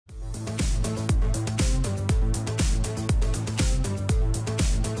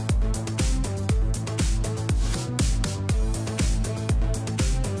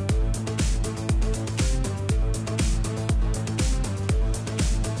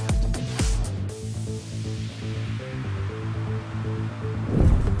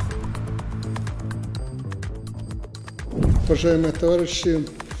Уважаемые товарищи,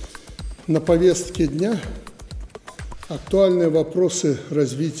 на повестке дня актуальные вопросы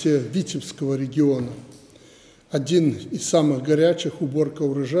развития Витебского региона. Один из самых горячих – уборка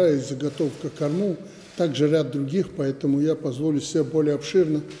урожая и заготовка кормов, также ряд других, поэтому я позволю себе более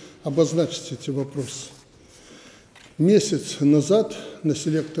обширно обозначить эти вопросы. Месяц назад на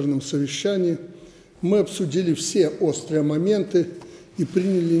селекторном совещании мы обсудили все острые моменты и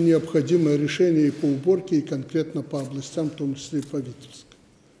приняли необходимые решения и по уборке, и конкретно по областям, в том числе и по Витебску.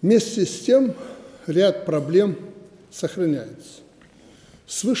 Вместе с тем ряд проблем сохраняется.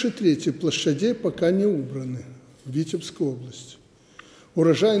 Свыше трети площадей пока не убраны в Витебской области.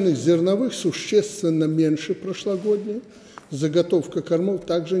 Урожайных зерновых существенно меньше прошлогодней, заготовка кормов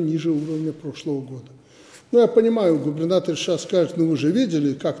также ниже уровня прошлого года. Ну, я понимаю, губернатор сейчас скажет, ну вы же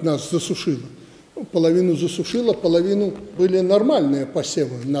видели, как нас засушило. Ну, половину засушило, половину были нормальные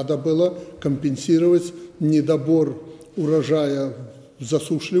посевы. Надо было компенсировать недобор урожая в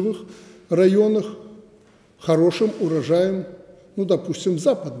засушливых районах хорошим урожаем, ну, допустим, в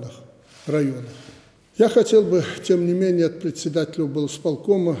западных районах. Я хотел бы, тем не менее, от председателя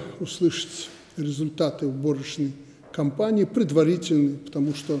облсполкома услышать результаты уборочной кампании, предварительные,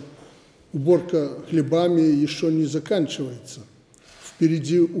 потому что уборка хлебами еще не заканчивается.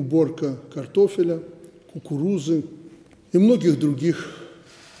 Впереди уборка картофеля, кукурузы и многих других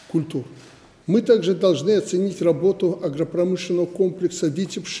культур. Мы также должны оценить работу агропромышленного комплекса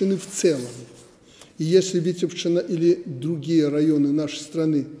Витебщины в целом. И если Витебщина или другие районы нашей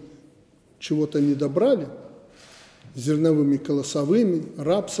страны чего-то не добрали, зерновыми, колосовыми,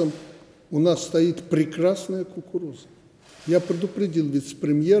 рапсом, у нас стоит прекрасная кукуруза. Я предупредил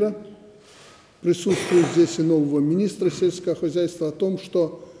вице-премьера, присутствует здесь и нового министра сельского хозяйства, о том,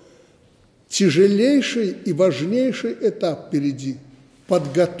 что тяжелейший и важнейший этап впереди –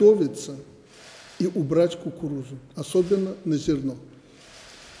 подготовиться и убрать кукурузу, особенно на зерно.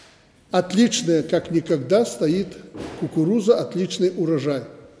 Отличная, как никогда, стоит кукуруза, отличный урожай.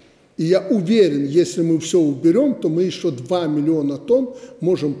 И я уверен, если мы все уберем, то мы еще 2 миллиона тонн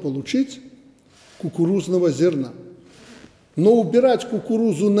можем получить кукурузного зерна. Но убирать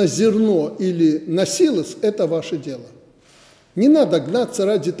кукурузу на зерно или на силос – это ваше дело. Не надо гнаться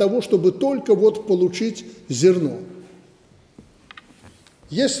ради того, чтобы только вот получить зерно.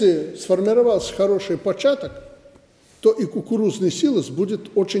 Если сформировался хороший початок, то и кукурузный силос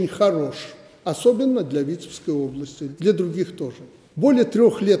будет очень хорош, особенно для Витебской области, для других тоже. Более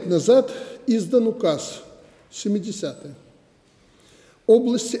 3 лет назад издан указ, 70-е.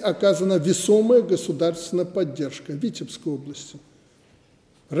 Области оказана весомая государственная поддержка Витебской области.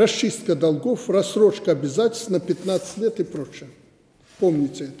 Расчистка долгов, рассрочка обязательств на 15 лет и прочее.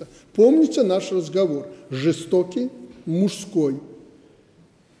 Помните это. Помните наш разговор, жестокий, мужской.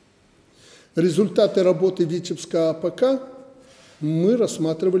 Результаты работы Витебского АПК мы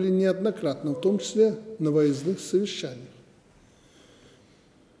рассматривали неоднократно, в том числе на выездных совещаниях.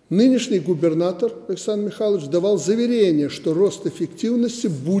 Нынешний губернатор Александр Михайлович давал заверение, что рост эффективности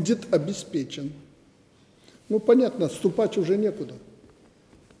будет обеспечен. Ну, понятно, отступать уже некуда.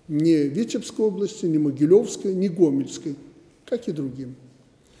 Ни Витебской области, ни Могилевской, ни Гомельской, как и другим.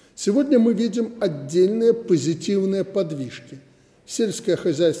 Сегодня мы видим отдельные позитивные подвижки. Сельское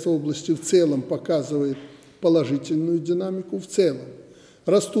хозяйство области в целом показывает положительную динамику в целом.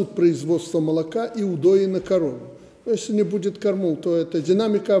 Растут производство молока и удои на корову. Если не будет кормов, то эта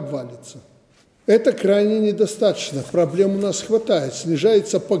динамика обвалится. Это крайне недостаточно. Проблем у нас хватает.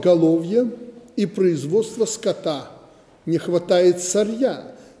 Снижается поголовье и производство скота. Не хватает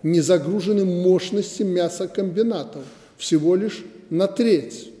сырья. Не загружены мощности мясокомбинатов. Всего лишь на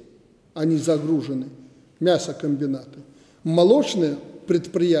треть они загружены, мясокомбинаты. Молочные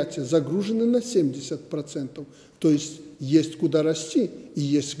предприятия загружены на 70%. То есть куда расти и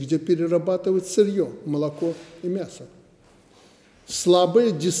есть где перерабатывать сырье, молоко и мясо. Слабая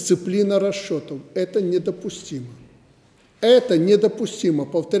дисциплина расчетов – это недопустимо. Это недопустимо,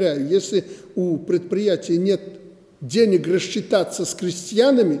 повторяю, если у предприятия нет денег рассчитаться с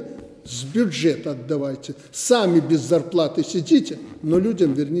крестьянами, с бюджета отдавайте. Сами без зарплаты сидите, но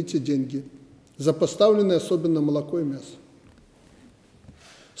людям верните деньги за поставленное особенно молоко и мясо.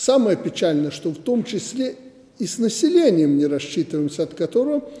 Самое печальное, что в том числе и с населением не рассчитываемся, от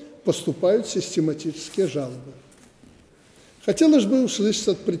которого поступают систематические жалобы. Хотелось бы услышать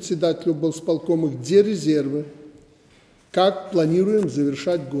от председателя облсполкома, где резервы, как планируем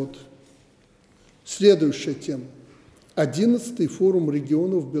завершать год. Следующая тема. 11-й форум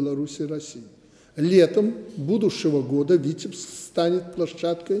регионов Беларуси и России. Летом будущего года Витебск станет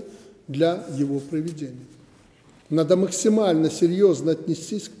площадкой для его проведения. Надо максимально серьезно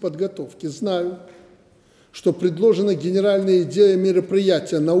отнестись к подготовке. Знаю, что предложена генеральная идея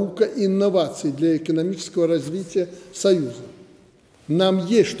мероприятия «Наука и инновации для экономического развития Союза». Нам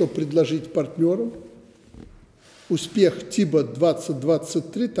есть что предложить партнерам. Успех ТИБа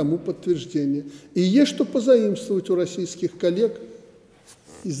 2023 тому подтверждение. И есть что позаимствовать у российских коллег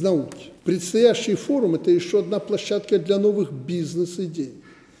из науки. Предстоящий форум – это еще одна площадка для новых бизнес-идей.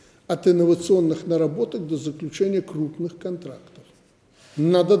 От инновационных наработок до заключения крупных контрактов.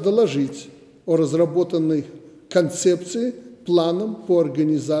 Надо доложить о разработанной концепции, планам по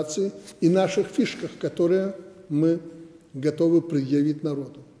организации и наших фишках, которые мы готовы предъявить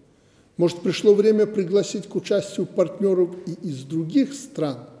народу. Может, пришло время пригласить к участию партнеров и из других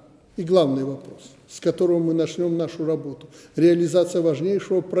стран? И главный вопрос, с которого мы начнем нашу работу – реализация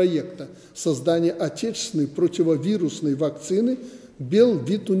важнейшего проекта – создание отечественной противовирусной вакцины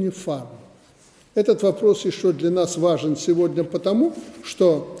Белвитуни-Фарм. Этот вопрос еще для нас важен сегодня потому,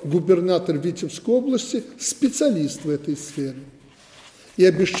 что губернатор Витебской области – специалист в этой сфере и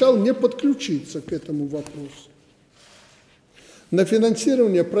обещал не подключиться к этому вопросу. На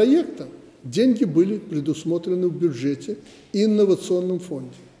финансирование проекта деньги были предусмотрены в бюджете и инновационном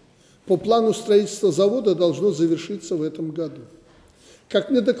фонде. По плану строительства завода должно завершиться в этом году.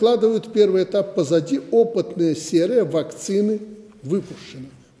 Как мне докладывают, первый этап позади, опытная серия вакцины выпущена.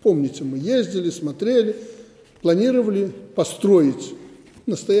 Помните, мы ездили, смотрели, планировали построить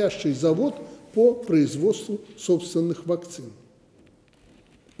настоящий завод по производству собственных вакцин.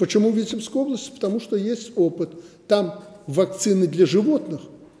 Почему в Витебской области? Потому что есть опыт. Там вакцины для животных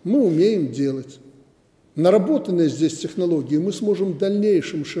мы умеем делать. Наработанные здесь технологии мы сможем в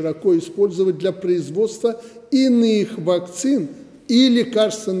дальнейшем широко использовать для производства иных вакцин и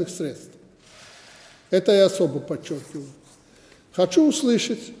лекарственных средств. Это я особо подчеркиваю. Хочу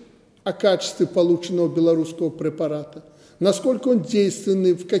услышать о качестве полученного белорусского препарата, насколько он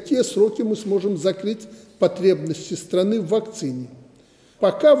действенный, в какие сроки мы сможем закрыть потребности страны в вакцине.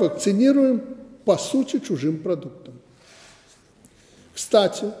 Пока вакцинируем, по сути, чужим продуктом.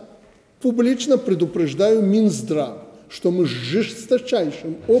 Кстати, публично предупреждаю Минздрав, что мы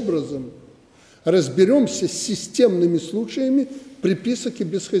жесточайшим образом разберемся с системными случаями приписок и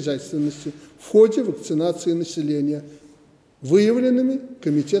бесхозяйственности в ходе вакцинации населения, выявленными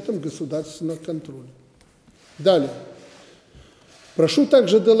Комитетом государственного контроля. Далее. Прошу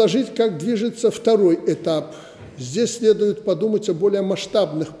также доложить, как движется второй этап. Здесь следует подумать о более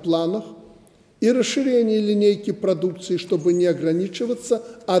масштабных планах и расширении линейки продукции, чтобы не ограничиваться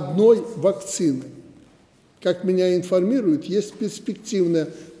одной вакциной. Как меня информируют, есть перспективное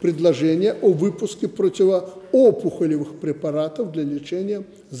предложение о выпуске противоопухолевых препаратов для лечения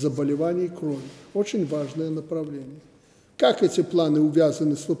заболеваний крови. Очень важное направление. Как эти планы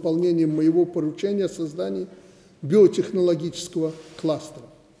увязаны с выполнением моего поручения о создании биотехнологического кластера?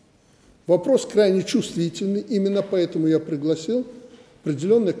 Вопрос крайне чувствительный, именно поэтому я пригласил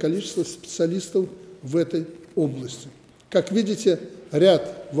определенное количество специалистов в этой области. Как видите,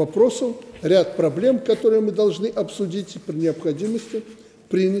 ряд вопросов, ряд проблем, которые мы должны обсудить и при необходимости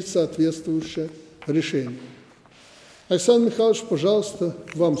принять соответствующее решение. Александр Михайлович, пожалуйста,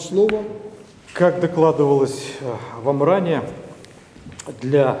 вам слово. Как докладывалось вам ранее,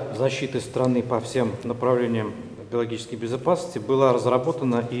 для защиты страны по всем направлениям биологической безопасности была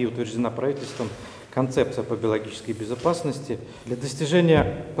разработана и утверждена правительством концепция по биологической безопасности. Для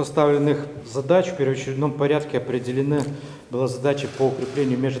достижения поставленных задач в первоочередном порядке определены была задача по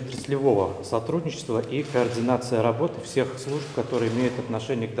укреплению межотраслевого сотрудничества и координации работы всех служб, которые имеют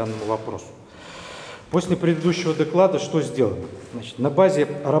отношение к данному вопросу. После предыдущего доклада что сделано? Значит, на базе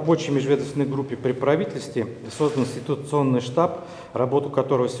рабочей межведомственной группы при правительстве создан институционный штаб, работу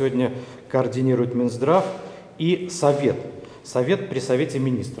которого сегодня координирует Минздрав и Совет. Совет при Совете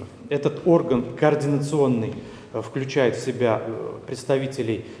Министров. Этот орган координационный включает в себя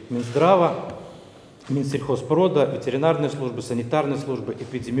представителей Минздрава, Минсельхозпрода, ветеринарной службы, санитарной службы,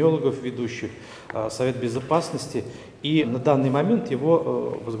 эпидемиологов ведущих, Совет Безопасности. И на данный момент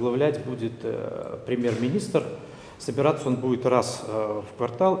его возглавлять будет премьер-министр. Собираться он будет раз в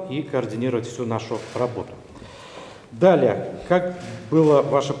квартал и координировать всю нашу работу. Далее, как было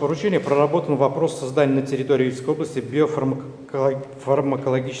ваше поручение, проработан вопрос создания на территории Витебской области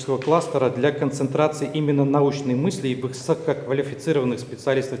биофармакологического кластера для концентрации именно научной мысли и высококвалифицированных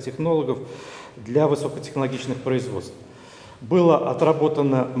специалистов-технологов для высокотехнологичных производств. Было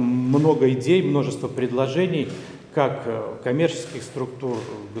отработано много идей, множество предложений. как коммерческих структур,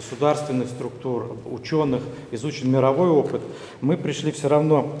 государственных структур, ученых, изучен мировой опыт, мы пришли все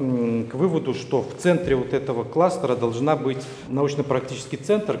равно к выводу, что в центре вот этого кластера должна быть научно-практический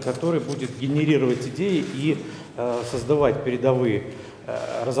центр, который будет генерировать идеи и создавать передовые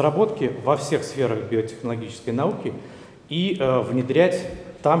разработки во всех сферах биотехнологической науки и внедрять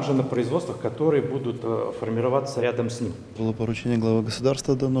там же на производствах, которые будут формироваться рядом с ним. Было поручение главы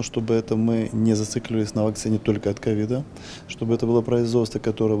государства дано, чтобы это мы не зациклились на вакцине только от ковида, чтобы это было производство,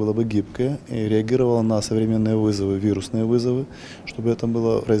 которое было бы гибкое и реагировало на современные вызовы, вирусные вызовы, чтобы это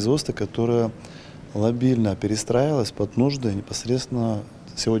было производство, которое лобильно перестраивалось под нужды непосредственно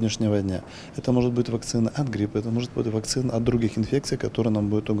сегодняшнего дня. Это может быть вакцина от гриппа, это может быть вакцина от других инфекций, которые нам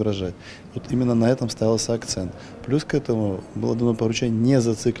будут угрожать. Вот именно на этом ставился акцент. Плюс к этому было дано поручение не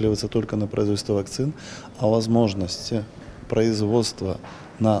зацикливаться только на производство вакцин, а возможности производства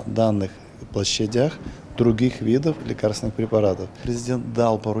на данных площадях других видов лекарственных препаратов. Президент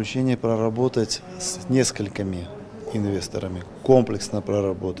дал поручение проработать с несколькими инвесторами, комплексно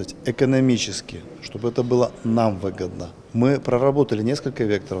проработать, экономически, чтобы это было нам выгодно. Мы проработали несколько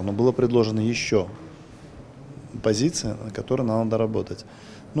векторов, но было предложено еще позиции, на которые нам надо работать.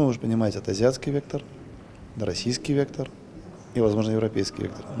 Ну, вы же понимаете, это азиатский вектор, российский вектор и, возможно, европейский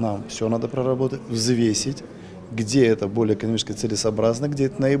вектор. Нам все надо проработать, взвесить, где это более экономически целесообразно, где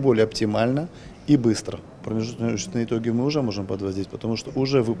это наиболее оптимально и быстро. Промежуточные итоги мы уже можем подводить, потому что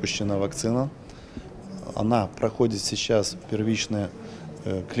уже выпущена вакцина. Она проходит сейчас первичные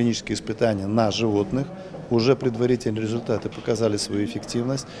клинические испытания на животных. Уже предварительные результаты показали свою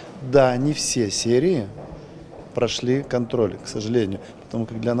эффективность. Да, не все серии прошли контроль, к сожалению, потому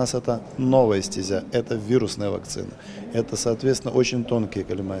как для нас это новая стезя, это вирусная вакцина. Это, соответственно, очень тонкие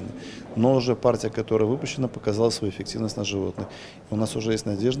колебания. Но уже партия, которая выпущена, показала свою эффективность на животных. И у нас уже есть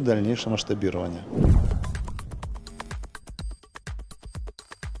надежда дальнейшего масштабирования.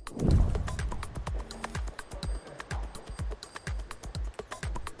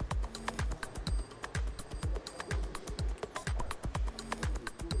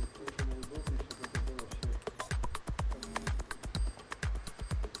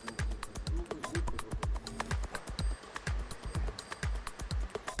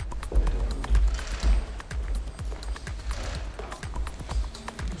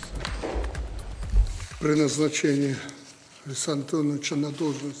 При назначении Александра Антоновича на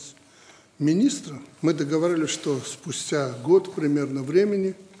должность министра мы договорились, что спустя год примерно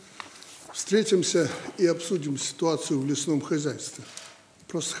времени встретимся и обсудим ситуацию в лесном хозяйстве.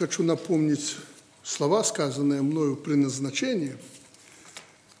 Просто хочу напомнить слова, сказанные мною при назначении,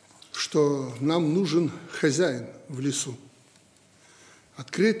 что нам нужен хозяин в лесу.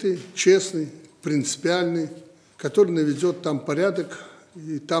 Открытый, честный, принципиальный, который наведет там порядок,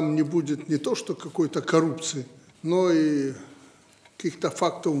 и там не будет не то что какой-то коррупции, но и каких-то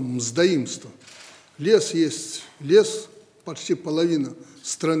фактов мздоимства. Лес есть лес, почти половина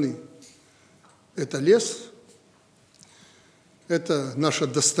страны. Это лес, это наше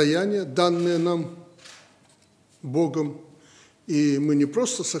достояние, данное нам Богом. И мы не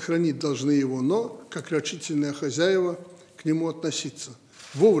просто сохранить должны его, но, как рачительные хозяева, к нему относиться.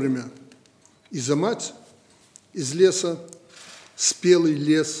 Вовремя изымать из леса спелый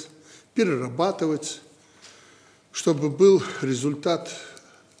лес, перерабатывать, чтобы был результат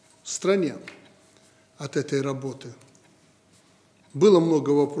в стране от этой работы. Было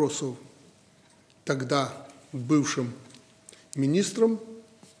много вопросов тогда к бывшим министрам,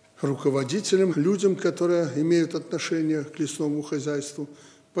 руководителям, людям, которые имеют отношение к лесному хозяйству.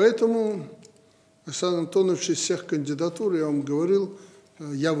 Поэтому, Александр Антонович, из всех кандидатур, я вам говорил,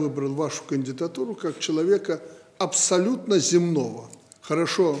 я выбрал вашу кандидатуру как человека абсолютно земного,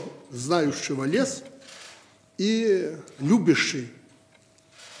 хорошо знающего лес и любящий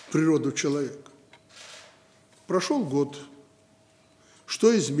природу человека. Прошел год.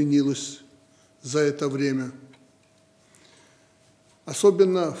 Что изменилось за это время?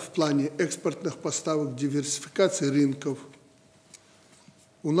 Особенно в плане экспортных поставок, диверсификации рынков.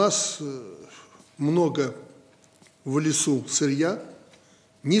 У нас много в лесу сырья,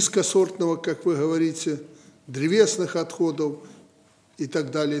 низкосортного, как вы говорите, древесных отходов и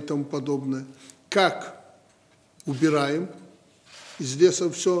так далее и тому подобное. Как убираем из леса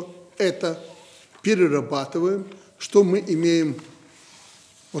все это, перерабатываем, что мы имеем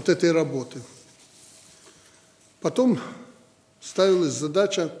от этой работы. Потом ставилась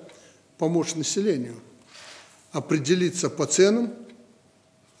задача помочь населению, определиться по ценам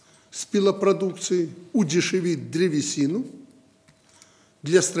спилопродукции, удешевить древесину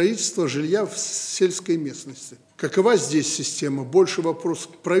для строительства жилья в сельской местности. Какова здесь система? Больше вопрос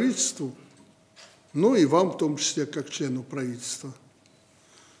к правительству Ну и вам в том числе, как члену правительства.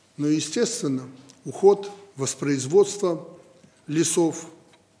 Но, естественно, уход, воспроизводство лесов,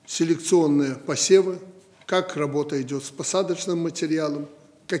 селекционные посевы, как работа идет с посадочным материалом,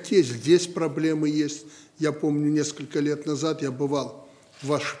 какие здесь проблемы есть. Я помню, несколько лет назад я бывал в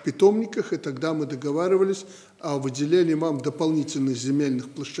ваших питомниках, и тогда мы договаривались о выделении вам дополнительных земельных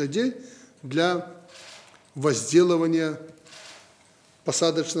площадей для возделывания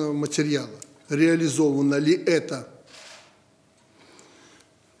посадочного материала. Реализовано ли это?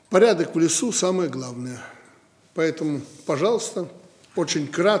 Порядок в лесу – самое главное. Поэтому, пожалуйста, очень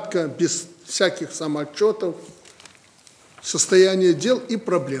кратко, без всяких самоотчетов, состояние дел и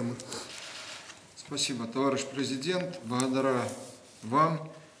проблемы. Спасибо, товарищ президент. Благодаря вам,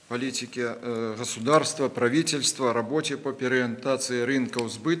 политике государства, правительства, работе по переориентации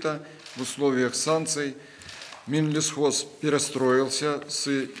рынков сбыта в условиях санкций, Минлесхоз перестроился с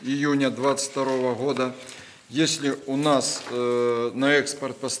июня 2022 года. Если у нас на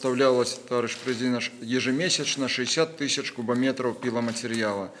экспорт поставлялось, товарищ президент, ежемесячно 60 тысяч кубометров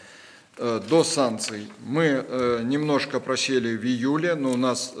пиломатериала, до санкций мы немножко просели в июле, но у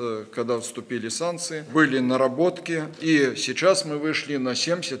нас, когда вступили санкции, были наработки, и сейчас мы вышли на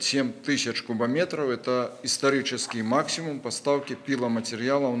 77 тысяч кубометров. Это исторический максимум поставки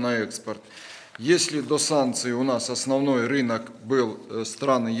пиломатериалов на экспорт. Если до санкций у нас основной рынок был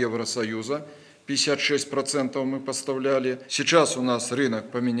страны Евросоюза, 56% мы поставляли. Сейчас у нас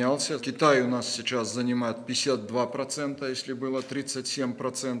рынок поменялся. Китай у нас сейчас занимает 52%, если было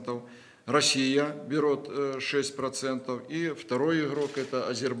 37%. Россия берет 6%. И второй игрок – это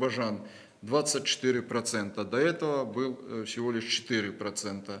Азербайджан, 24%. До этого был всего лишь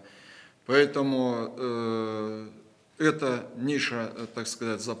 4%. Поэтому эта ниша, так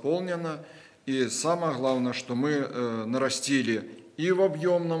сказать, заполнена. И самое главное, что мы нарастили и в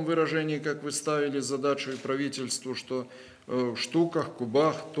объемном выражении, как вы ставили задачу и правительству, что в штуках,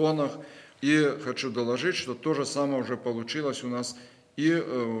 кубах, тоннах. И хочу доложить, что то же самое уже получилось у нас и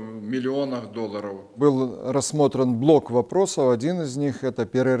в миллионах долларов. Был рассмотрен блок вопросов. Один из них – это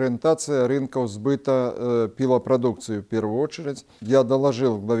переориентация рынков сбыта пилопродукции в первую очередь. Я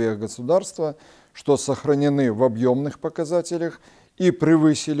доложил главе государства, что сохранены в объемных показателях и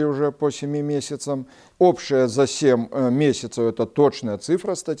превысили уже по 7 месяцам. Общая за 7 месяцев, это точная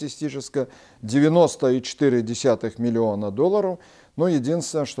цифра статистическая, 90,4 миллиона долларов. Но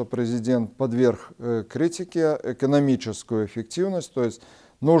единственное, что президент подверг критике экономическую эффективность, то есть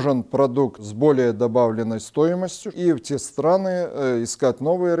нужен продукт с более добавленной стоимостью, и в те страны искать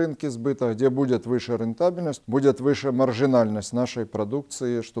новые рынки сбыта, где будет выше рентабельность, будет выше маржинальность нашей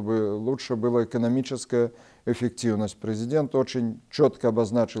продукции, чтобы лучше была экономическая эффективность. Президент очень четко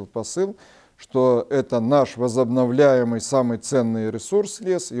обозначил посыл, что это наш возобновляемый самый ценный ресурс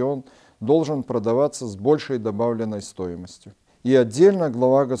лес, и он должен продаваться с большей добавленной стоимостью. И отдельно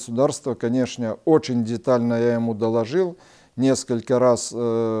глава государства, конечно, очень детально я ему доложил, несколько раз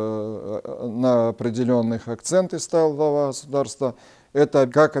на определенных акценты ставил глава государства. Это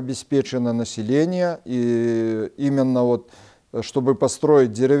как обеспечено население, и именно вот чтобы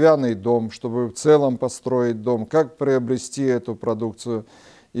построить деревянный дом, чтобы в целом построить дом, как приобрести эту продукцию.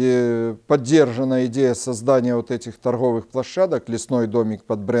 И поддержана идея создания вот этих торговых площадок, лесной домик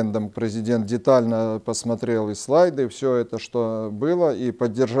под брендом. Президент детально посмотрел и слайды, все это, что было, и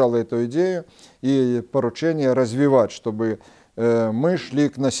поддержал эту идею, и поручение развивать, чтобы мы шли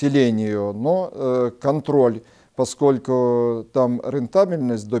к населению. Но контроль, поскольку там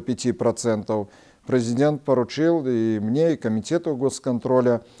рентабельность до 5%, президент поручил и мне, и комитету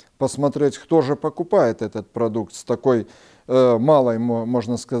госконтроля посмотреть, кто же покупает этот продукт с такой малой,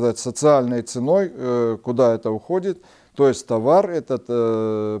 можно сказать, социальной ценой, куда это уходит. То есть товар,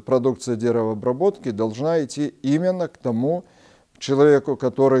 продукция деревообработки должна идти именно к тому человеку,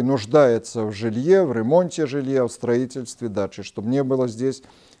 который нуждается в жилье, в ремонте жилья, в строительстве дачи, чтобы не было здесь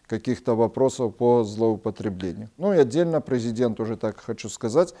каких-то вопросов по злоупотреблению. Ну и отдельно президент, уже так хочу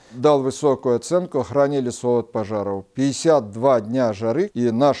сказать, дал высокую оценку охране лесов от пожаров. 52 дня жары,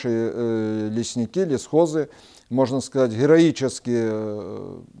 и наши лесники, лесхозы, можно сказать, героически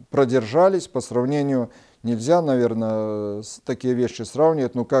продержались по сравнению, нельзя, наверное, такие вещи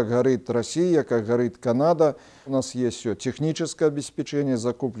сравнивать, но как горит Россия, как горит Канада. У нас есть все, техническое обеспечение,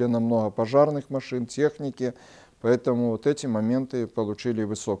 закуплено много пожарных машин, техники, поэтому вот эти моменты получили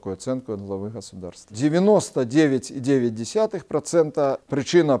высокую оценку от главы государства. 99,9%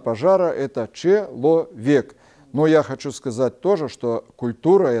 причина пожара – это человек. Но я хочу сказать тоже, что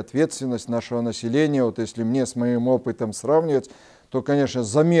культура и ответственность нашего населения, вот если мне с моим опытом сравнивать, то, конечно,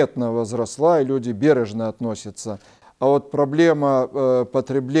 заметно возросла, и люди бережно относятся. А вот проблема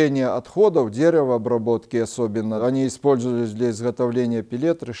потребления отходов, деревообработки особенно, они использовались для изготовления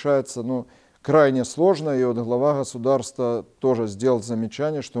пилет, решается крайне сложно. И вот глава государства тоже сделал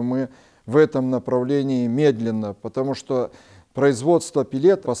замечание, что мы в этом направлении медленно, потому что производство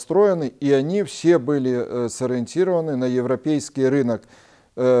пилет построены, и они все были сориентированы на европейский рынок,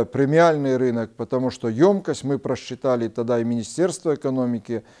 премиальный рынок, потому что емкость мы просчитали тогда и Министерство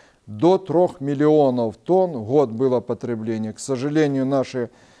экономики, до 3 миллионов тонн в год было потребление. К сожалению, наши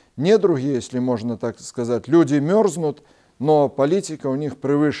недруги, если можно так сказать, люди мерзнут, но политика у них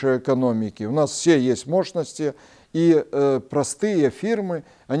превыше экономики. У нас все есть мощности, и простые фирмы,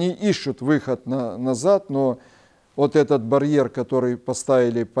 они ищут выход назад, но вот этот барьер, который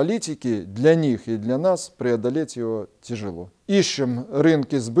поставили политики, для них и для нас преодолеть его тяжело. Ищем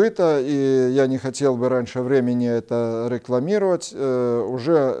рынки сбыта, и я не хотел бы раньше времени это рекламировать.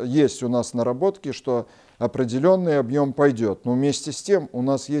 Уже есть у нас наработки, что определенный объем пойдет. Но вместе с тем у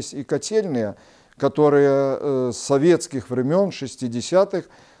нас есть и котельные, которые с советских времен, 60-х,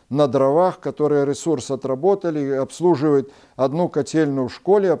 на дровах, которые ресурс отработали, обслуживают одну котельную в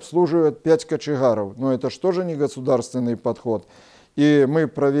школе, обслуживают 5 кочегаров. Но это же тоже не государственный подход. И мы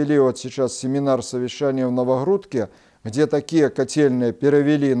провели вот сейчас семинар совещания в Новогрудке, где такие котельные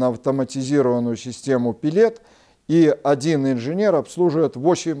перевели на автоматизированную систему пилет, и один инженер обслуживает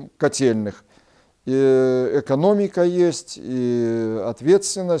 8 котельных. И экономика есть, и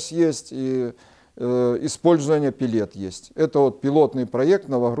ответственность есть, и использование пилет есть. Это вот пилотный проект в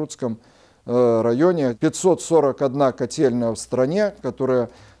Новогрудском районе. 541 котельная в стране, которые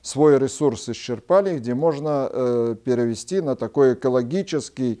свой ресурс исчерпали, где можно перевести на такой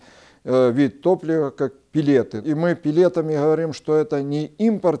экологический вид топлива, как пилеты. И мы пилетами говорим, что это не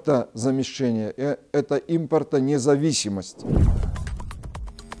импортозамещение, это импортонезависимость.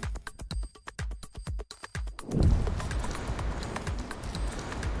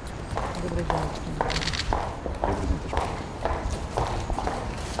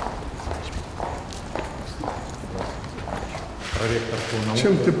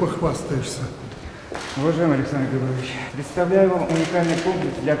 Чем ты похвастаешься? Уважаемый Александр Григорьевич, представляю вам уникальный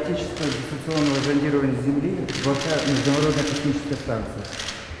комплекс для оптического дистанционного зондирования Земли с борта Международной космической станции.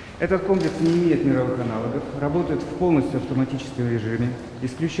 Этот комплекс не имеет мировых аналогов, работает в полностью автоматическом режиме,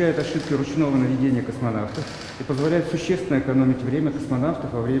 исключает ошибки ручного наведения космонавтов и позволяет существенно экономить время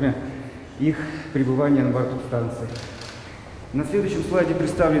космонавтов во время их пребывания на борту станции. На следующем слайде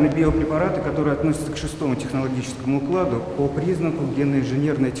представлены биопрепараты, которые относятся к 6-му технологическому укладу по признаку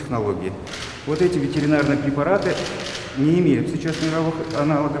генно-инженерной технологии. Вот эти ветеринарные препараты не имеют сейчас мировых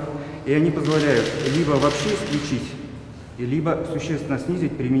аналогов, и они позволяют либо вообще исключить, либо существенно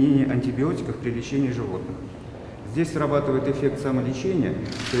снизить применение антибиотиков при лечении животных. Здесь срабатывает эффект самолечения,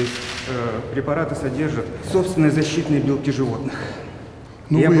 то есть препараты содержат собственные защитные белки животных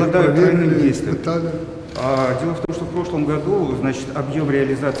и обладают тройным действием. Дело в том, что в прошлом году, объем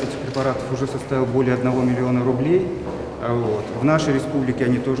реализации этих препаратов уже составил более 1 миллиона рублей. В нашей республике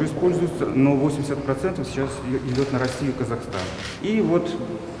они тоже используются, но 80% сейчас идет на Россию и Казахстан. И вот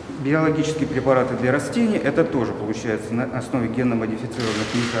биологические препараты для растений, это тоже получается на основе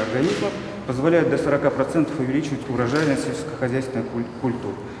генно-модифицированных микроорганизмов, позволяют до 40% увеличивать урожайность сельскохозяйственных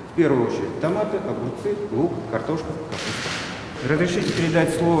культур. В первую очередь томаты, огурцы, лук, картошка, капуста. Разрешите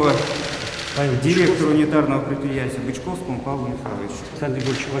передать слово директору унитарного предприятия Бычковскому Павлу Михайловичу. Александр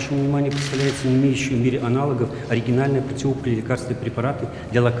Григорьевич, вашему вниманию представляются не имеющие в мире аналогов оригинальные противолекарственные препараты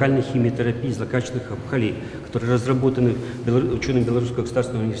для локальной химиотерапии злокачественных опухолей, которые разработаны учеными Белорусского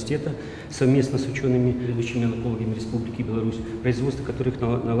государственного университета совместно с учеными лечебными онкологами Республики Беларусь, производство которых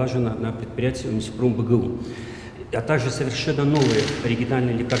налажено на предприятии МГУ. А также совершенно новые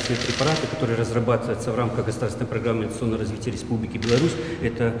оригинальные лекарственные препараты, которые разрабатываются в рамках государственной программы инвестиционного развития Республики Беларусь.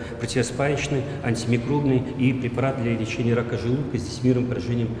 Это противоспаечный, антимикробный и препарат для лечения рака желудка с дисмиром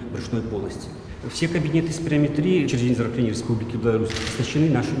поражением брюшной полости. Все кабинеты спирометрии учреждений здравоохранения Республики Беларусь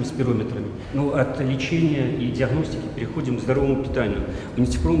оснащены нашими спирометрами. Но от лечения и диагностики переходим к здоровому питанию.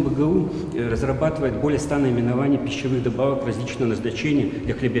 МГУ разрабатывает более 100 наименований пищевых добавок различного назначения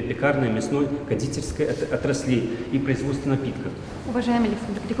для хлебопекарной, мясной, кондитерской отраслей и производства напитков. Уважаемый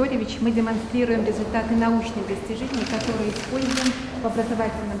Александр Григорьевич, мы демонстрируем результаты научных достижений, которые используем в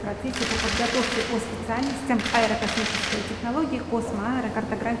образовательном процессе по подготовке по специальностям аэрокосмические технологии,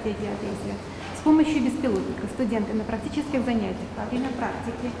 космоаэрокартография и геодезия. С помощью беспилотника студенты на практических занятиях во время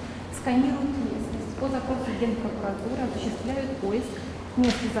практики сканируют местность. По запросу Генпрокуратуры осуществляют поиск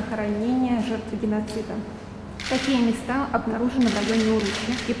места захоронения жертв геноцида. Такие места обнаружены в районе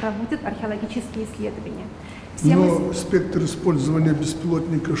Уручи и проводят археологические исследования. Но спектр использования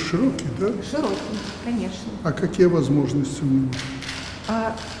беспилотника широкий, да? Широкий, конечно. А какие возможности у него?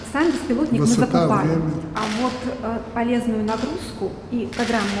 Сам беспилотник Высота, мы закупаем, время. а вот полезную нагрузку и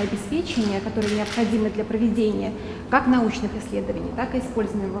программное обеспечение, которые необходимы для проведения как научных исследований, так и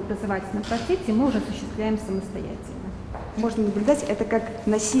использования в образовательном процессе, мы уже осуществляем самостоятельно. Можно наблюдать это как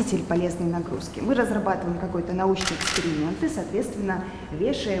носитель полезной нагрузки. Мы разрабатываем какой-то научный эксперимент и, соответственно,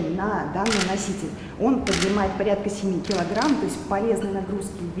 вешаем на данный носитель. Он поднимает порядка 7 килограмм, то есть полезной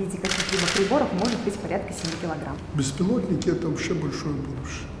нагрузки в виде каких-либо приборов может быть порядка 7 килограмм. Беспилотники – это вообще большое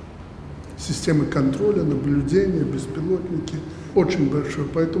будущее. Системы контроля, наблюдения, беспилотники – очень большое,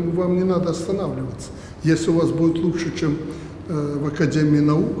 поэтому вам не надо останавливаться. Если у вас будет лучше, чем в Академии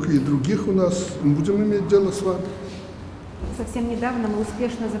наук и других у нас, мы будем иметь дело с вами. Совсем недавно мы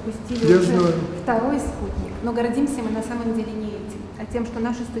успешно запустили уже второй спутник, но гордимся мы на самом деле не этим, а тем, что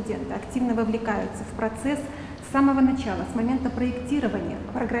наши студенты активно вовлекаются в процесс с самого начала, с момента проектирования,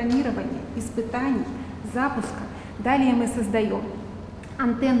 программирования, испытаний, запуска. Далее мы создаем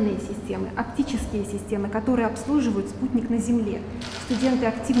антенные системы, оптические системы, которые обслуживают спутник на Земле. Студенты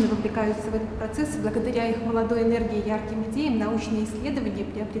активно вовлекаются в этот процесс, и благодаря их молодой энергии и ярким идеям научные исследования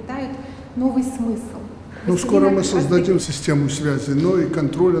приобретают новый смысл. Ну, скоро мы создадим систему связи, но и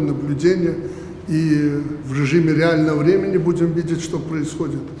контроля, наблюдения, и в режиме реального времени будем видеть, что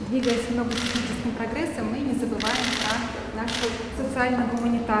происходит. Двигаясь в ногу техническим прогрессом, мы не забываем про нашу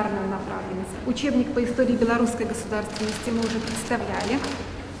социально-гуманитарную направленность. Учебник по истории белорусской государственности мы уже представляли.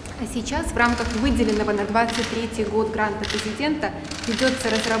 А сейчас в рамках выделенного на 23-й год гранта президента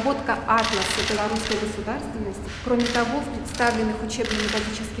ведется разработка атласа белорусской государственности. Кроме того, в представленных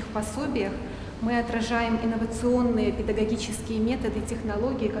учебно-методических пособиях мы отражаем инновационные педагогические методы и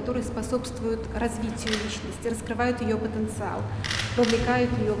технологии, которые способствуют развитию личности, раскрывают ее потенциал, вовлекают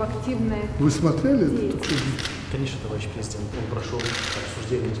ее в активное. Вы смотрели этот фильм? Конечно, товарищ президент. Он прошел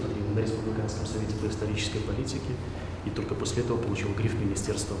обсуждение на Республиканском совете по исторической политике и только после этого получил гриф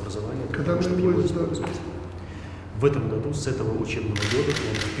Министерства образования. Когда вы его издали? В этом году, с этого учебного года,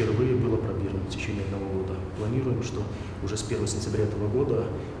 он впервые был опробирован в течение 1 года. Планируем, что уже с 1 сентября этого года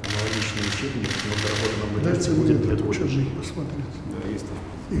аналогичный учебник в доработанном варианте будет для колледжей.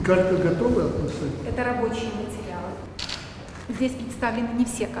 И карты готовы относить? Это рабочие материалы. Здесь представлены не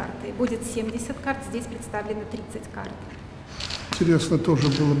все карты. Будет 70 карт, здесь представлено 30 карт. Интересно тоже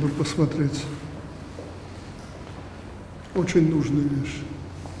было бы посмотреть. Очень нужная вещь.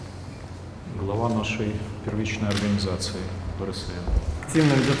 Глава нашей первичной организации ПРСМ.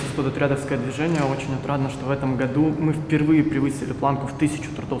 Активно ведется студотрядовское движение. Очень отрадно, что в этом году мы впервые превысили планку в 1000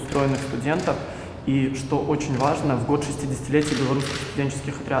 трудоустроенных студентов. И, что очень важно, в год 60-летия белорусских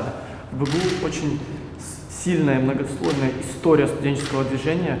студенческих отрядов. В БГУ очень сильная и многослойная история студенческого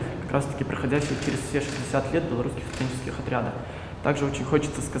движения, как раз таки проходящая через все 60 лет белорусских студенческих отрядов. Также очень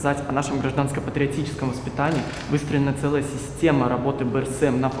хочется сказать о нашем гражданско-патриотическом воспитании. Выстроена целая система работы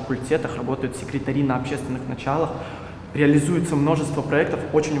БРСМ на факультетах, работают секретари на общественных началах. Реализуется множество проектов,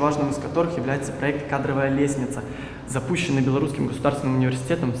 очень важным из которых является проект «Кадровая лестница», запущенный Белорусским государственным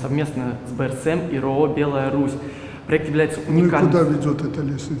университетом совместно с БРСМ и РОО «Белая Русь». Проект является уникальным. Ну и куда ведет эта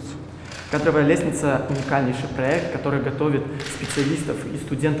лестница? «Кадровая лестница» – уникальнейший проект, который готовит специалистов и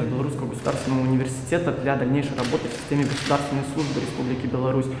студентов Белорусского государственного университета для дальнейшей работы в системе государственной службы Республики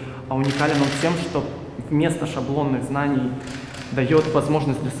Беларусь. А уникален он тем, что вместо шаблонных знаний дает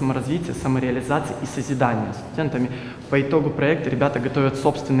возможность для саморазвития, самореализации и созидания студентами. По итогу проекта ребята готовят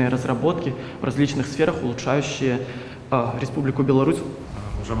собственные разработки в различных сферах, улучшающие Республику Беларусь.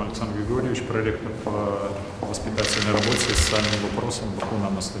 Уважаемый Александр Григорьевич, проректор по воспитательной работе с социальным вопросом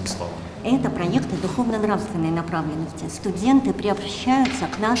Бакунова Станислава. Это проекты духовно-нравственной направленности. Студенты приобщаются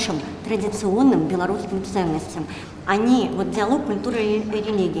к нашим традиционным белорусским ценностям. Они, вот диалог культуры и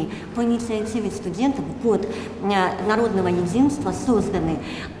религии, по инициативе студентов год народного единства созданы.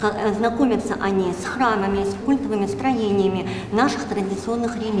 Знакомятся они с храмами, с культовыми строениями наших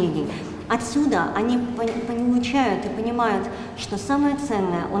традиционных религий. Отсюда они получают и понимают, что самое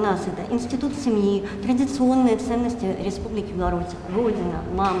ценное у нас это институт семьи, традиционные ценности Республики Беларусь, Родина,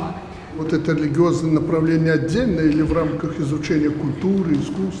 мама. Вот это религиозное направление отдельно или в рамках изучения культуры,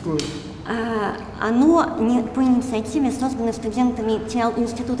 искусства? Оно по инициативе создано студентами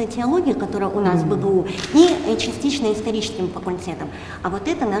Института теологии, который у нас в БГУ, и частично историческим факультетом. А вот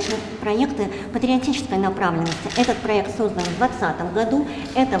это наши проекты патриотической направленности. Этот проект создан в 2020 году,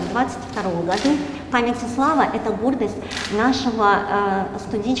 это в 2022 году. Память и слава – это гордость нашего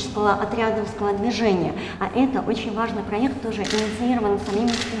студенческого отрядовского движения. А это очень важный проект, тоже инициирован самими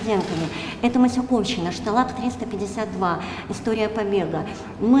студентами. Это Масюковщина, Шталак 352, история побега.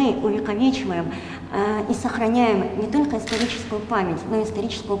 Мы увековечиваем и сохраняем не только историческую память, но и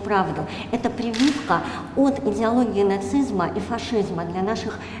историческую правду. Это прививка от идеологии нацизма и фашизма для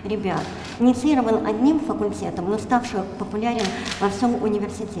наших ребят. Инициирован одним факультетом, но ставший популярен во всем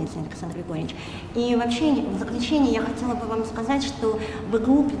университете, Александр Григорьевич. И вообще, в заключение я хотела бы вам сказать, что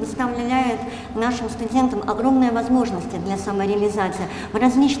ВГУ предоставляет нашим студентам огромные возможности для самореализации в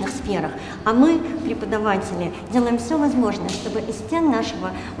различных сферах. А мы, преподаватели, делаем все возможное, чтобы из стен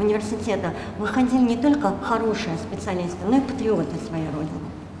нашего университета выходили не только хорошие специалисты, но и патриоты своей Родины.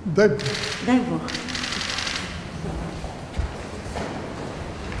 Дай Бог. Дай Бог.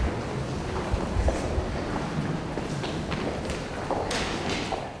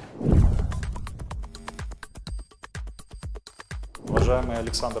 Уважаемый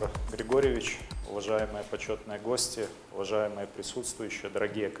Александр Григорьевич, уважаемые почетные гости, уважаемые присутствующие,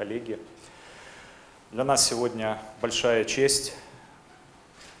 дорогие коллеги, для нас сегодня большая честь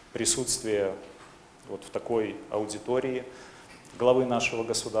присутствие вот в такой аудитории главы нашего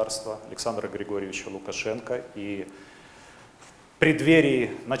государства Александра Григорьевича Лукашенко. И в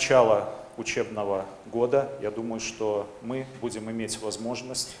преддверии начала учебного года, я думаю, что мы будем иметь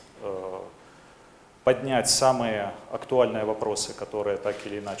возможность поднять самые актуальные вопросы, которые так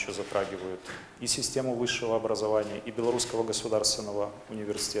или иначе затрагивают и систему высшего образования, и Белорусского государственного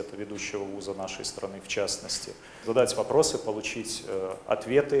университета, ведущего вуза нашей страны в частности. Задать вопросы, получить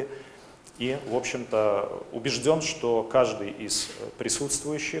ответы. И, в общем-то, убежден, что каждый из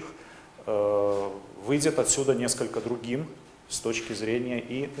присутствующих выйдет отсюда несколько другим с точки зрения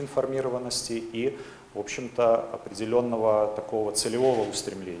и информированности, и, в общем-то, определенного такого целевого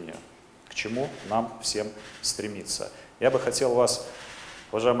устремления, к чему нам всем стремиться. Я бы хотел вас,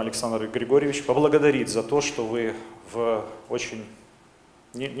 уважаемый Александр Григорьевич, поблагодарить за то, что вы в очень,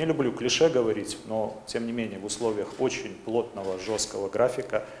 не люблю клише говорить, но тем не менее в условиях очень плотного, жесткого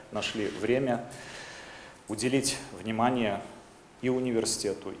графика нашли время уделить внимание и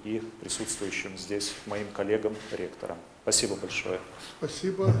университету, и присутствующим здесь моим коллегам, ректорам. Спасибо большое.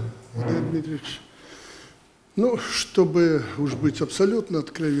 Спасибо, Владимир Дмитриевич. Ну, чтобы уж быть абсолютно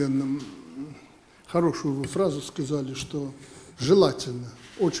откровенным, хорошую вы фразу сказали, что желательно,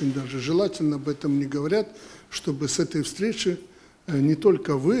 очень даже желательно, об этом не говорят, чтобы с этой встречи не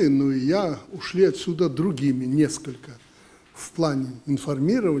только вы, но и я ушли отсюда другими несколько в плане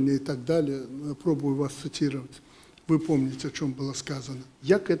информирования и так далее. Я пробую вас цитировать. Вы помните, о чем было сказано.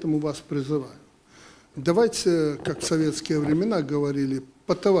 Я к этому вас призываю. Давайте, как в советские времена говорили,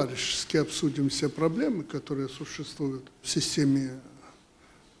 по-товарищески обсудим все проблемы, которые существуют в системе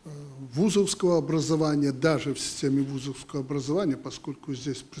вузовского образования, даже в системе вузовского образования, поскольку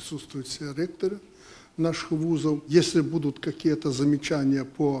здесь присутствуют все ректоры наших вузов. Если будут какие-то замечания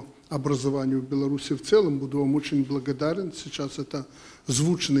по образованию в Беларуси в целом, буду вам очень благодарен. Сейчас это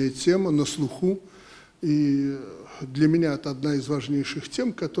звучная тема, на слуху. И для меня это одна из важнейших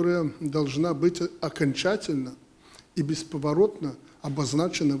тем, которая должна быть окончательно и бесповоротно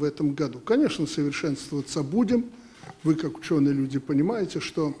обозначена в этом году. Конечно, совершенствоваться будем. Вы, как ученые люди, понимаете,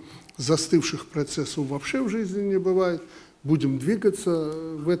 что застывших процессов вообще в жизни не бывает. Будем двигаться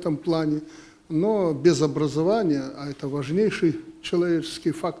в этом плане. Но без образования, а это важнейший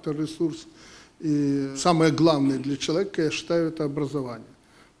человеческий фактор, ресурс, и самое главное для человека, я считаю, это образование.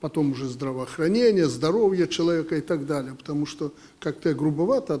 Потом уже здравоохранение, здоровье человека и так далее. Потому что, как-то я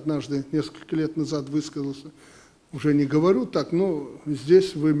грубовато однажды, несколько лет назад высказался, уже не говорю так, но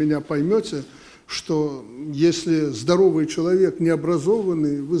здесь вы меня поймете, что если здоровый человек не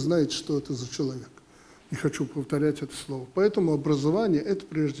образованный, вы знаете, что это за человек. Не хочу повторять это слово. Поэтому образование – это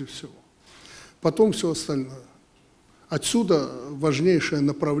прежде всего. Потом все остальное. Отсюда важнейшее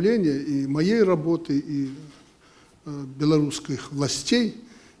направление и моей работы, и белорусских властей,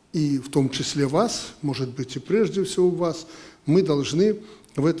 и в том числе вас, может быть, и прежде всего вас, мы должны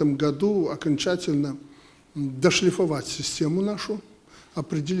в этом году окончательно дошлифовать систему нашу,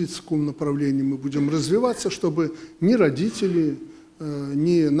 определить, в каком направлении мы будем развиваться, чтобы ни родители,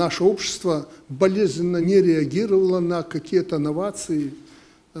 ни наше общество болезненно не реагировало на какие-то новации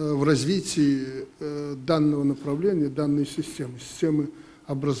в развитии данного направления, данной системы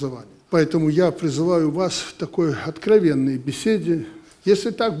образования. Поэтому я призываю вас в такой откровенной беседе.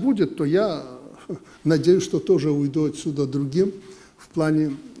 Если так будет, то я надеюсь, что тоже уйду отсюда другим в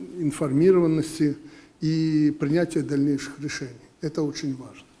плане информированности и принятия дальнейших решений. Это очень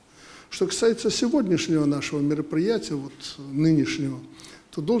важно. Что касается сегодняшнего нашего мероприятия, вот нынешнего,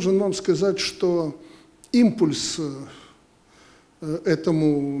 то должен вам сказать, что импульс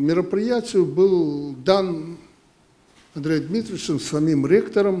этому мероприятию был дан Андреем Дмитриевичем, самим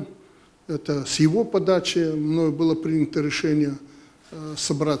ректором. Это с его подачи мною было принято решение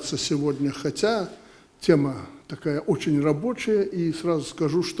собраться сегодня, хотя тема такая очень рабочая, и сразу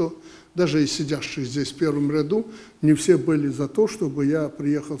скажу, что даже и сидящие здесь в первом ряду не все были за то, чтобы я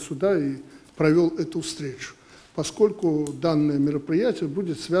приехал сюда и провел эту встречу, поскольку данное мероприятие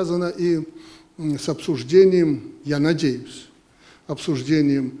будет связано и с обсуждением, я надеюсь,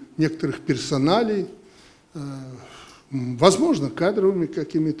 обсуждением некоторых персоналей, возможно, кадровыми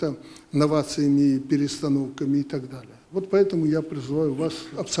какими-то новациями, перестановками и так далее. Вот поэтому я призываю вас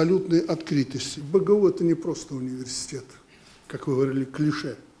к абсолютной открытости. БГУ – это не просто университет, как вы говорили,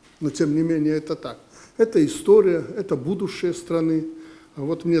 клише, но тем не менее это так. Это история, это будущее страны.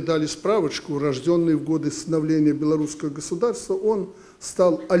 Вот мне дали справочку, рожденный в годы становления белорусского государства, он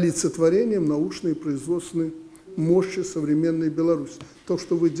стал олицетворением научной и производственной мощи современной Беларуси. То,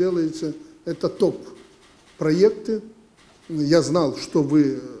 что вы делаете, это топ-проекты. Я знал, что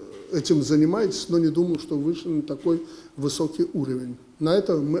вы этим занимаетесь, но не думал, что вышли на такой высокий уровень. На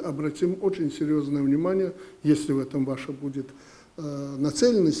это мы обратим очень серьезное внимание, если в этом ваша будет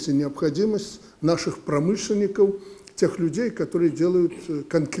нацеленность и необходимость наших промышленников, тех людей, которые делают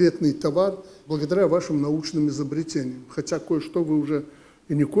конкретный товар благодаря вашим научным изобретениям. Хотя кое-что вы уже,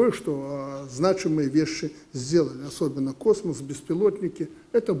 и не кое-что, а значимые вещи сделали. Особенно космос, беспилотники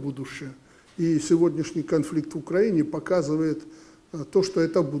 – это будущее. И сегодняшний конфликт в Украине показывает то, что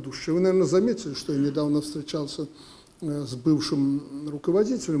это будущее. Вы, наверное, заметили, что я недавно встречался с бывшим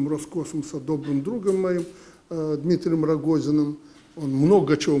руководителем Роскосмоса, добрым другом моим, Дмитрием Рогозиным. Он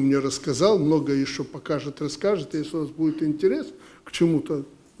много чего мне рассказал, много еще покажет, расскажет. Если у вас будет интерес к чему-то,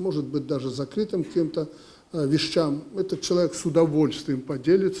 может быть, даже закрытым каким-то вещам, этот человек с удовольствием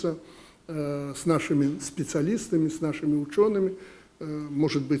поделится с нашими специалистами, с нашими учеными.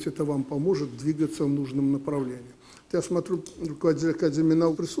 Может быть, это вам поможет двигаться в нужном направлении. Я смотрю, руководитель Академии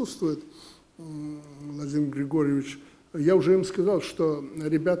наук присутствует, Владимир Григорьевич. Я уже им сказал, что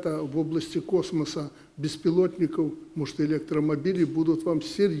ребята в области космоса, беспилотников, может, электромобилей будут вам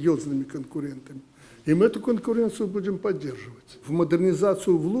серьезными конкурентами. И мы эту конкуренцию будем поддерживать. В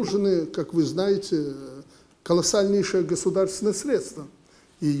модернизацию вложены, как вы знаете, колоссальнейшие государственные средства.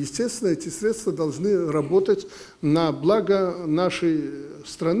 И, естественно, эти средства должны работать на благо нашей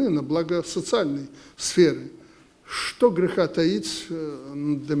страны, на благо социальной сферы. Что греха таить,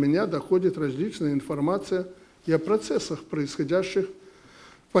 до меня доходит различная информация и о процессах, происходящих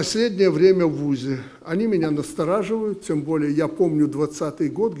в последнее время в ВУЗе. Они меня настораживают, тем более я помню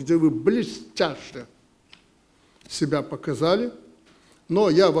 2020 год, где вы блестяще себя показали, но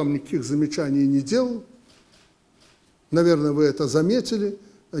я вам никаких замечаний не делал. Наверное, вы это заметили,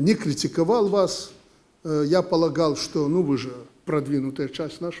 не критиковал вас. Я полагал, что вы же продвинутая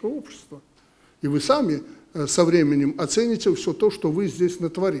часть нашего общества, и вы сами со временем оцените все то, что вы здесь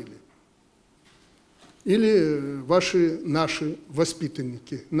натворили. Или наши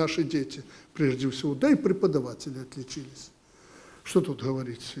воспитанники, наши дети, прежде всего, да и преподаватели отличились. Что тут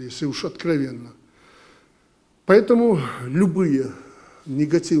говорить, если уж откровенно. Поэтому любые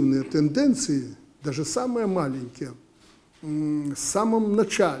негативные тенденции, даже самые маленькие, в самом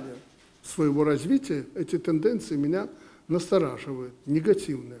начале своего развития эти тенденции меня настораживают,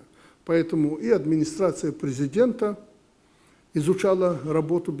 негативные. Поэтому и администрация президента изучала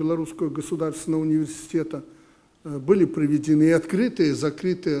работу Белорусского государственного университета, были проведены и открытые, и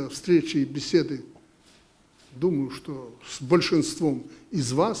закрытые встречи и беседы. Думаю, что с большинством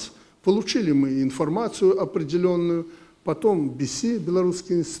из вас получили мы информацию определенную, потом БИСИ,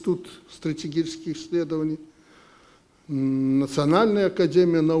 Белорусский институт стратегических исследований, Национальная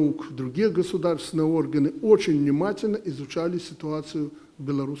академия наук, другие государственные органы очень внимательно изучали ситуацию в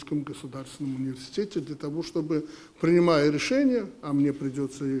Белорусском государственном университете для того, чтобы, принимая решения, а мне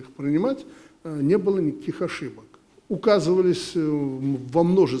придется их принимать, не было никаких ошибок. Указывались во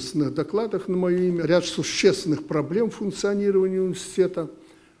множественных докладах на мое имя ряд существенных проблем функционирования университета,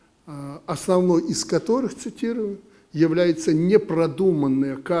 основной из которых, цитирую, является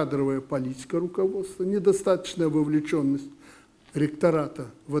непродуманная кадровая политика руководства, недостаточная вовлеченность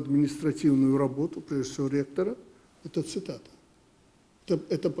ректората в административную работу, прежде всего ректора. Это цитата.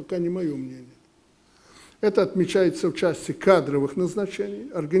 Это пока не мое мнение. Это отмечается в части кадровых назначений,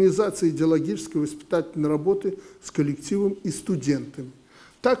 организации идеологической воспитательной работы с коллективом и студентами.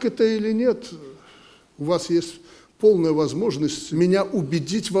 Так это или нет, у вас есть полная возможность меня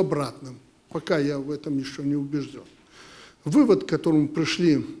убедить в обратном, пока я в этом еще не убежден. Вывод, к которому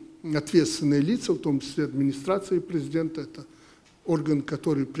пришли ответственные лица, в том числе администрации президента, это орган,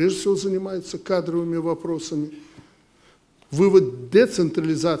 который прежде всего занимается кадровыми вопросами. Вывод: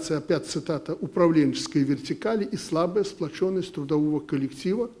 децентрализация, опять цитата, управленческой вертикали и слабая сплоченность трудового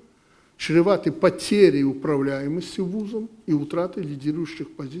коллектива чреваты потерей управляемости вузом и утратой лидирующих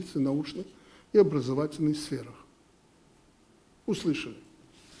позиций научных и образовательных сферах. Услышали.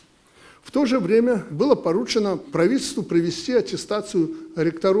 В то же время было поручено правительству провести аттестацию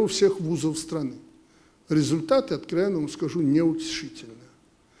ректоров всех вузов страны. Результаты, откровенно вам скажу, неутешительные.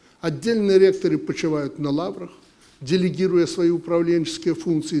 Отдельные ректоры почивают на лаврах, делегируя свои управленческие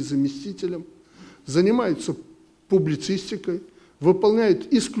функции заместителям, занимаются публицистикой,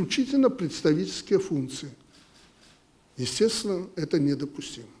 выполняют исключительно представительские функции. Естественно, это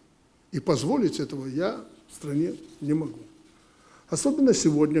недопустимо. И позволить этого я в стране не могу. Особенно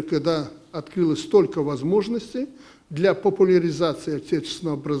сегодня, когда открылось столько возможностей для популяризации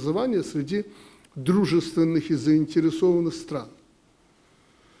отечественного образования среди дружественных и заинтересованных стран.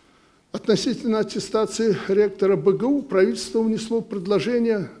 Относительно аттестации ректора БГУ правительство внесло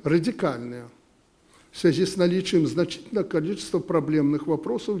предложение радикальное в связи с наличием значительного количества проблемных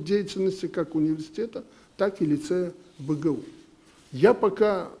вопросов в деятельности как университета, так и лицея БГУ. Я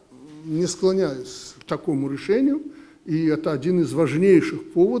пока не склоняюсь к такому решению, и это один из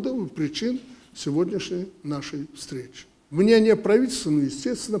важнейших поводов и причин сегодняшней нашей встречи. Мнение правительства,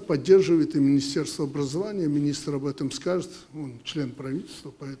 естественно, поддерживает и Министерство образования, министр об этом скажет, он член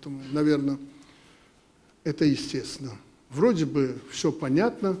правительства, поэтому, наверное, это естественно. Вроде бы все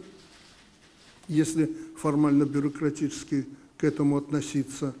понятно, если формально-бюрократически к этому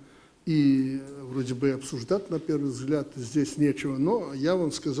относиться, и вроде бы обсуждать, на первый взгляд, здесь нечего, но я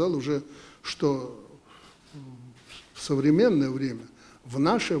вам сказал уже, что в современное время, в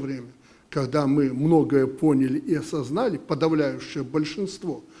наше время, когда мы многое поняли и осознали, подавляющее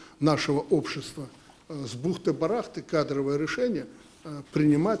большинство нашего общества с бухты-барахты кадровое решение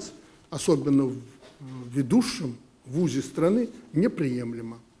принимать, особенно в ведущем вузе страны,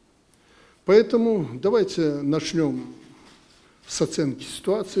 неприемлемо. Поэтому давайте начнем с оценки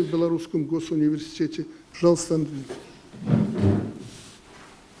ситуации в Белорусском госуниверситете. Пожалуйста, Андрей.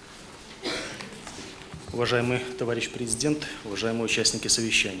 Уважаемый товарищ президент, уважаемые участники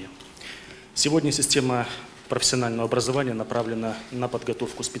совещания. Сегодня система профессионального образования направлена на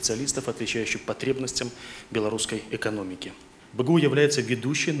подготовку специалистов, отвечающих потребностям белорусской экономики. БГУ является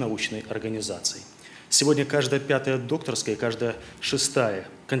ведущей научной организацией. Сегодня каждая пятая докторская и каждая шестая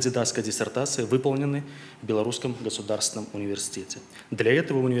кандидатская диссертация выполнены в Белорусском государственном университете. Для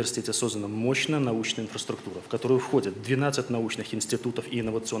этого в университете создана мощная научная инфраструктура, в которую входят 12 научных институтов и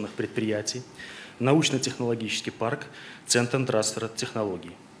инновационных предприятий, научно-технологический парк, Центр трансфера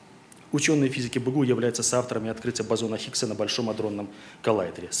технологий. Ученые физики БГУ являются соавторами открытия бозона Хиггса на Большом адронном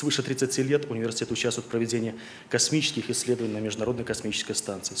коллайдере. Свыше 30 лет университет участвует в проведении космических исследований на Международной космической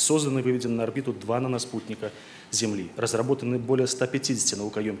станции. Созданы и выведены на орбиту 2 наноспутника Земли. Разработаны более 150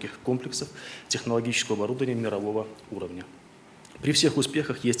 наукоемких комплексов технологического оборудования мирового уровня. При всех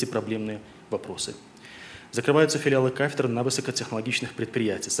успехах есть и проблемные вопросы. Закрываются филиалы кафедр на высокотехнологичных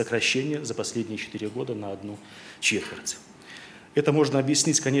предприятиях. Сокращение за последние 4 года на 1/4. Это можно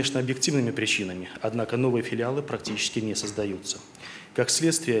объяснить, конечно, объективными причинами, однако новые филиалы практически не создаются. Как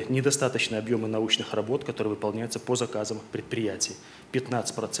следствие, недостаточные объемы научных работ, которые выполняются по заказам предприятий,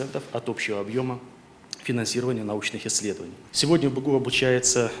 15% от общего объема финансирования научных исследований. Сегодня в БГУ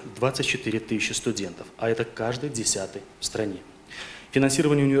обучается 24 тысячи студентов, а это каждый 10-й в стране.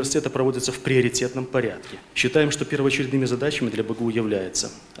 Финансирование университета проводится в приоритетном порядке. Считаем, что первоочередными задачами для БГУ является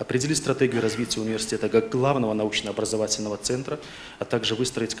определить стратегию развития университета как главного научно-образовательного центра, а также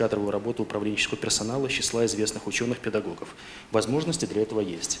выстроить кадровую работу управленческого персонала из числа известных ученых-педагогов. Возможности для этого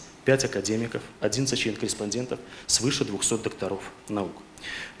есть. 5 академиков, 11 член-корреспондентов, свыше 200 докторов наук.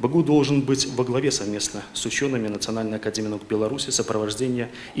 БГУ должен быть во главе совместно с учеными Национальной академии наук Беларуси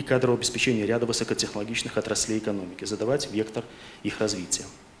сопровождения и кадрового обеспечения ряда высокотехнологичных отраслей экономики, задавать вектор их развития.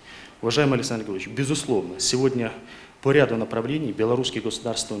 Уважаемый Александр Григорьевич, безусловно, сегодня по ряду направлений Белорусский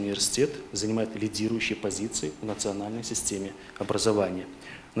государственный университет занимает лидирующие позиции в национальной системе образования.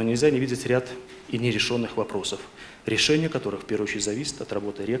 Но нельзя не видеть ряд и нерешенных вопросов, решение которых в первую очередь зависит от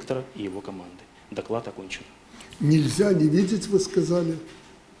работы ректора и его команды. Доклад окончен. Нельзя не видеть, вы сказали.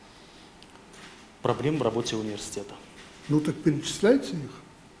 Проблем в работе университета. Ну так перечисляйте их.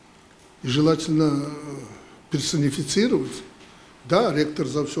 И желательно персонифицировать. Да, ректор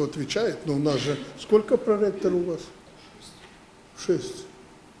за все отвечает, но у нас же... Сколько проректоров у вас? 6.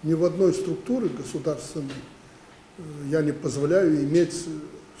 Ни в одной структуре государственной я не позволяю иметь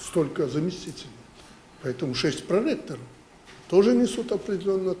столько заместителей. Поэтому 6 проректоров тоже несут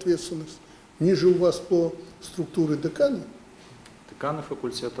определенную ответственность. Ниже у вас по структуре деканы? Деканы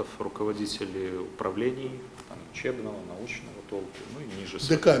факультетов, руководители управлений, там, учебного, научного толка, ну и ниже.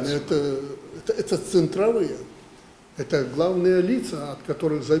 Деканы это центровые, это главные лица, от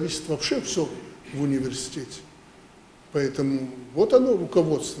которых зависит вообще все в университете. Поэтому вот оно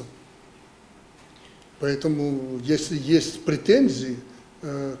руководство. Поэтому, если есть претензии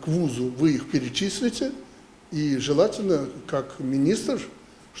к вузу, вы их перечислите, и желательно, как министр,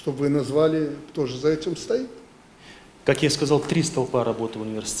 чтобы вы назвали, кто же за этим стоит. Как я сказал, 3 столпа работы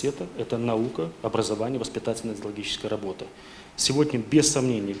университета – это наука, образование, воспитательная идеологическая работа. Сегодня, без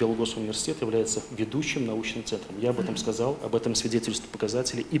сомнения, Белгосуниверситет является ведущим научным центром. Я об этом сказал, об этом свидетельствуют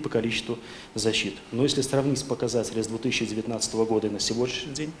показатели и по количеству защит. Но если сравнить показатели с 2019 года и на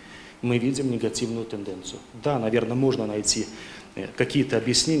сегодняшний день, мы видим негативную тенденцию. Да, наверное, можно найти какие-то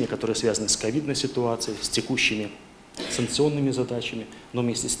объяснения, которые связаны с ковидной ситуацией, с текущими санкционными задачами, но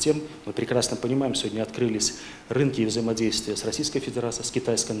вместе с тем мы прекрасно понимаем, сегодня открылись рынки взаимодействия с Российской Федерацией, с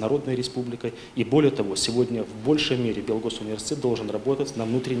Китайской Народной Республикой, и более того, сегодня в большей мере Белгосуниверситет должен работать на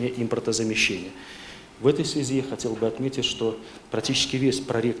внутреннее импортозамещение. В этой связи я хотел бы отметить, что практически весь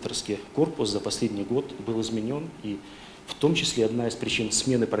проректорский корпус за последний год был изменен, и в том числе одна из причин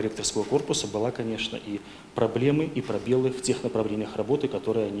смены проректорского корпуса была, конечно, и проблемы, и пробелы в тех направлениях работы,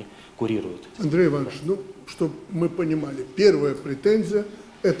 которые они курируют. Андрей Иванович, ну, чтобы мы понимали, первая претензия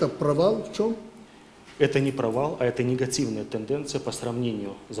 – это провал в чем? Это не провал, а это негативная тенденция по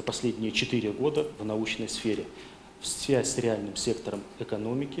сравнению за последние 4 года в научной сфере. Связь с реальным сектором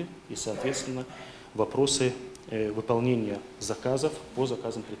экономики и, соответственно, вопросы выполнения заказов по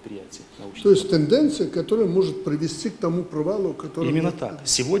заказам предприятий. То есть тенденция, которая может привести к тому провалу, который... Именно так.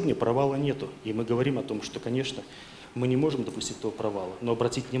 Сегодня провала нету. И мы говорим о том, что, конечно, мы не можем допустить этого провала, но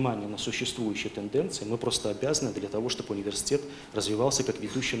обратить внимание на существующие тенденции мы просто обязаны для того, чтобы университет развивался как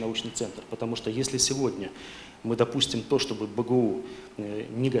ведущий научный центр. Потому что если сегодня мы допустим то, чтобы БГУ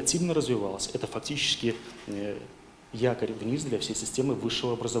негативно развивалось, это фактически якорь вниз для всей системы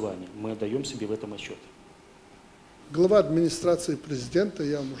высшего образования. Мы отдаем себе в этом отчет. Глава администрации президента,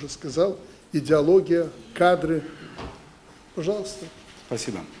 я вам уже сказал, идеология, кадры. Пожалуйста.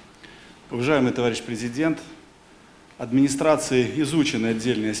 Спасибо. Уважаемый товарищ президент, администрацией изучены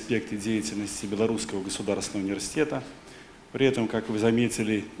отдельные аспекты деятельности Белорусского государственного университета. При этом, как вы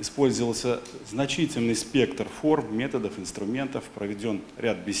заметили, использовался значительный спектр форм, методов, инструментов, проведен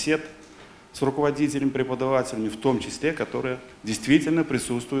ряд бесед с руководителями, преподавателями, в том числе, которые действительно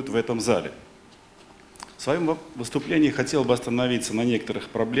присутствуют в этом зале. В своем выступлении хотел бы остановиться на некоторых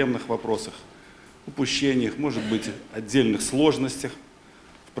проблемных вопросах, упущениях, может быть, отдельных сложностях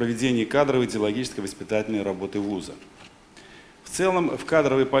в проведении кадровой, идеологической, воспитательной работы вуза. В целом, в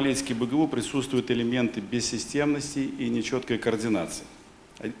кадровой политике БГУ присутствуют элементы бессистемности и нечеткой координации.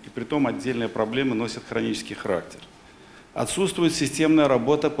 И притом отдельные проблемы носят хронический характер. Отсутствует системная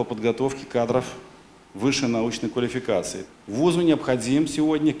работа по подготовке кадров высшей научной квалификации. Вузу необходим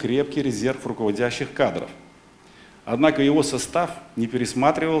сегодня крепкий резерв руководящих кадров. Однако его состав не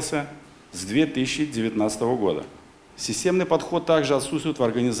пересматривался с 2019 года. Системный подход также отсутствует в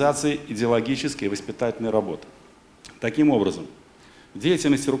организации идеологической и воспитательной работы. Таким образом, в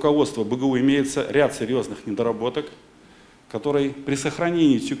деятельности руководства БГУ имеется ряд серьезных недоработок, которые при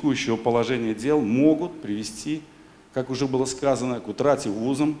сохранении текущего положения дел могут привести, как уже было сказано, к утрате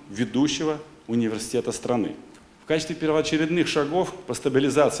вузом ведущего университета страны. В качестве первоочередных шагов по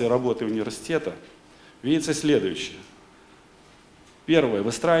стабилизации работы университета видится следующее. Первое –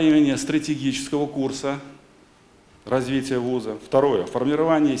 выстраивание стратегического курса развития вуза. Второе –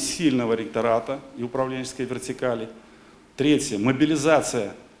 формирование сильного ректората и управленческой вертикали. Третье –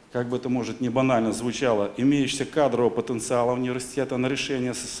 мобилизация, как бы это, может, не банально звучало, имеющегося кадрового потенциала университета на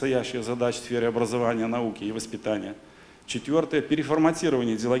решение состоящих задач в сфере образования, науки и воспитания. Четвертое –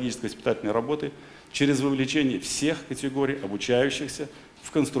 переформатирование идеологической воспитательной работы через вовлечение всех категорий обучающихся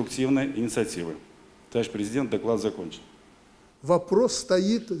в конструктивные инициативы. Товарищ президент, доклад закончен. Вопрос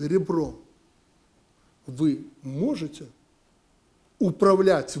стоит ребром. Вы можете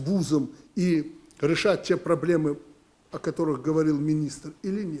управлять вузом и решать те проблемы, о которых говорил министр,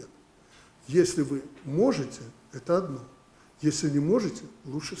 или нет? Если вы можете, это одно. Если не можете,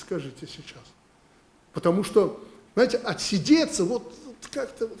 лучше скажите сейчас. Потому что, знаете, отсидеться, вот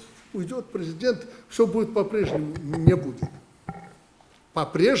как-то уйдет президент, все будет по-прежнему, не будет.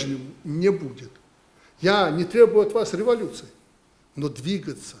 По-прежнему не будет. Я не требую от вас революции, но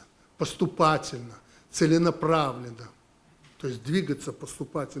двигаться поступательно, целенаправленно, то есть двигаться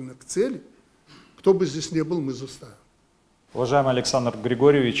поступательно к цели, кто бы здесь ни был, мы заставим. Уважаемый Александр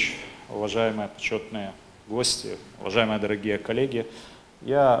Григорьевич, уважаемые почетные гости, уважаемые дорогие коллеги,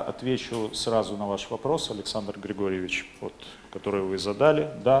 я отвечу сразу на ваш вопрос, Александр Григорьевич, вот, который вы задали.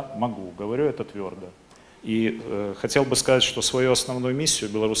 Да, могу, говорю это твердо. И хотел бы сказать, что свою основную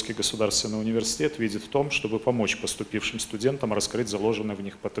миссию Белорусский государственный университет видит в том, чтобы помочь поступившим студентам раскрыть заложенный в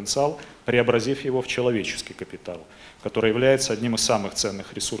них потенциал, преобразив его в человеческий капитал, который является одним из самых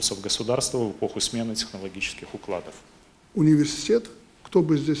ценных ресурсов государства в эпоху смены технологических укладов. Университет, кто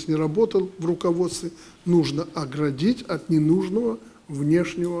бы здесь ни работал в руководстве, нужно оградить от ненужного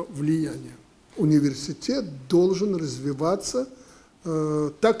внешнего влияния. Университет должен развиваться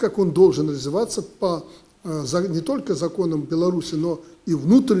так, как он должен развиваться по не только законам Беларуси, но и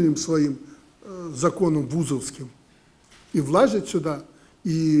внутренним своим законам вузовским. И влазить сюда,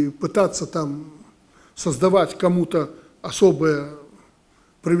 и пытаться там создавать кому-то особое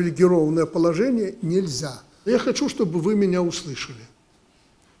привилегированное положение нельзя. Я хочу, чтобы вы меня услышали.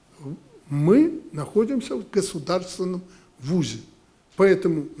 Мы находимся в государственном вузе.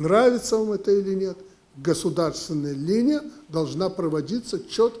 Поэтому, нравится вам это или нет, государственная линия должна проводиться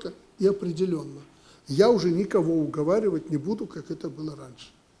четко и определенно. Я уже никого уговаривать не буду, как это было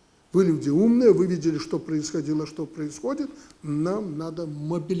раньше. Вы люди умные, вы видели, что происходило, что происходит. Нам надо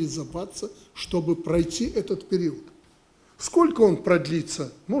мобилизоваться, чтобы пройти этот период. Сколько он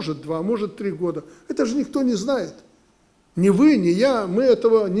продлится? Может 2, может 3 года. Это же никто не знает. Ни вы, ни я, мы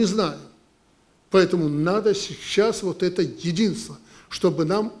этого не знаем. Поэтому надо сейчас вот это единство, чтобы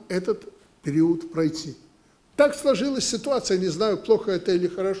нам этот период пройти. Так сложилась ситуация, не знаю, плохо это или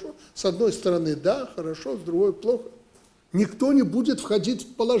хорошо. С одной стороны, да, хорошо, с другой, плохо. Никто не будет входить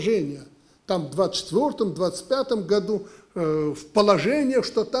в положение. Там в 24-25 году в положение,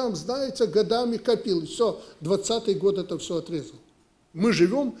 что там, знаете, годами копилось. Все, 20-й год это все отрезал. Мы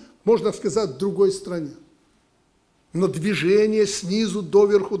живем, можно сказать, в другой стране. Но движение снизу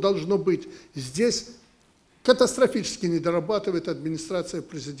доверху должно быть. Здесь катастрофически не дорабатывает администрация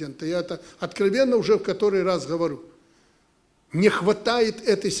президента. Я это откровенно уже в который раз говорю. Не хватает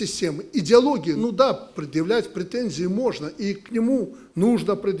этой системы. Идеологии, ну да, предъявлять претензии можно, и к нему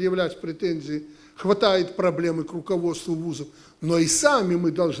нужно предъявлять претензии. Хватает проблемы к руководству вузов, но и сами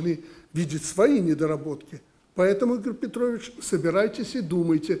мы должны видеть свои недоработки. Поэтому, Игорь Петрович, собирайтесь и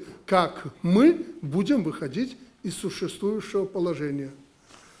думайте, как мы будем выходить из существующего положения.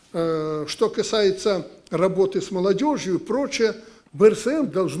 Что касается работы с молодежью и прочее, БРСМ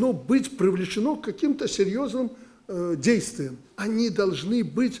должно быть привлечено к каким-то серьезным действиям. Они должны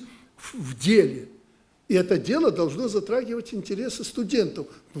быть в деле. И это дело должно затрагивать интересы студентов.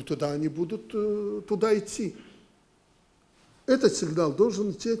 Ну, тогда они будут туда идти. Этот сигнал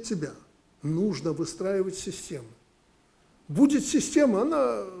должен идти от тебя. Нужно выстраивать систему. Будет система,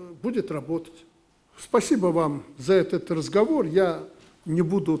 она будет работать. Спасибо вам за этот разговор. Я не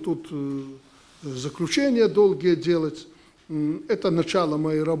буду тут заключения долгие делать. Это начало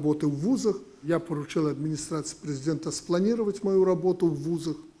моей работы в вузах. Я поручил администрации президента спланировать мою работу в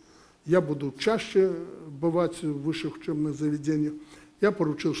вузах. Я буду чаще бывать в высших учебных заведениях. Я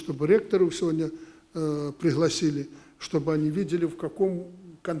поручил, чтобы ректоров сегодня пригласили, чтобы они видели, в каком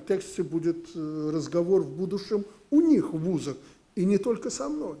контексте будет разговор в будущем у них в вузах. И не только со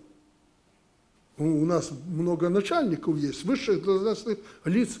мной. У нас много начальников есть, высших должностных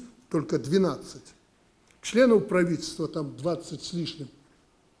лиц только 12. Членов правительства там 20 с лишним.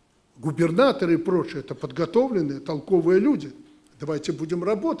 Губернаторы и прочее, это подготовленные, толковые люди. Давайте будем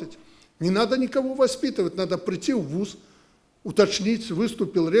работать. Не надо никого воспитывать, надо прийти в вуз, уточнить,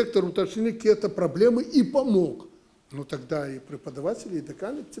 выступил ректор, уточнить какие-то проблемы и помог. Ну тогда и преподаватели, и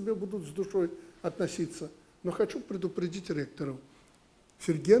деканы к тебе будут с душой относиться. Но хочу предупредить ректоров.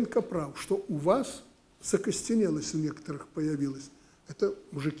 Сергеенко прав, что у вас закостенелость у некоторых появилась. Это,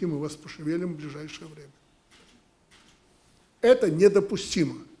 мужики, мы вас пошевелим в ближайшее время. Это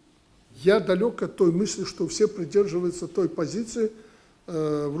недопустимо. Я далек от той мысли, что все придерживаются той позиции,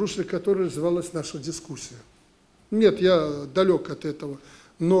 в русле которой развивалась наша дискуссия. Нет, я далек от этого.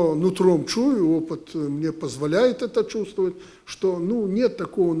 Но нутром чую, опыт мне позволяет это чувствовать, что нет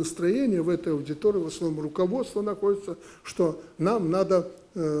такого настроения в этой аудитории, в основном руководство находится, что нам надо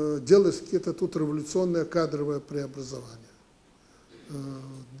делать какие-то тут революционные кадровые преобразования.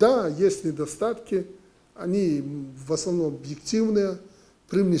 Да, есть недостатки, они в основном объективные,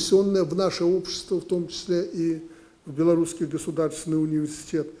 привнесенные в наше общество, в том числе и в Белорусский государственный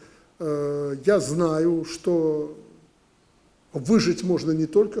университет. Я знаю, что выжить можно не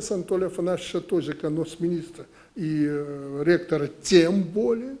только с Анатолия Афанасьевича Тозика, но с министра и ректора тем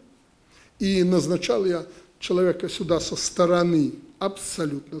более. И назначал я человека сюда со стороны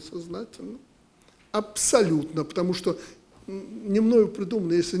абсолютно сознательно. Абсолютно, потому что не мною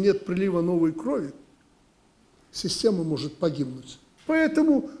придумано, если нет прилива новой крови, система может погибнуть.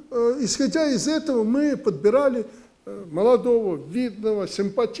 Поэтому, исходя из этого, мы подбирали молодого, видного,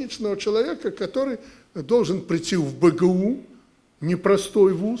 симпатичного человека, который должен прийти в БГУ,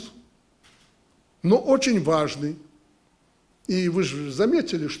 непростой вуз, но очень важный. И вы же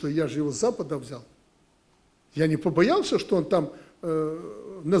заметили, что я же его с Запада взял. Я не побоялся, что он там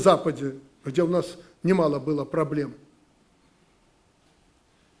на Западе, где у нас немало было проблем.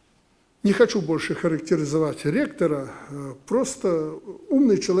 Не хочу больше характеризовать ректора, просто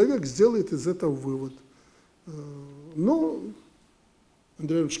умный человек сделает из этого вывод. Но,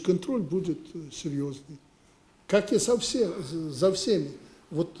 Андрей Иванович, контроль будет серьезный. Как и за всеми.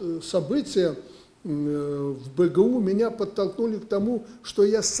 Вот события в БГУ меня подтолкнули к тому, что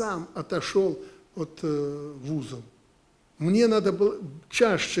я сам отошел от вузов. Мне надо было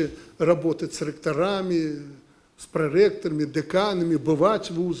чаще работать с ректорами, с проректорами, деканами,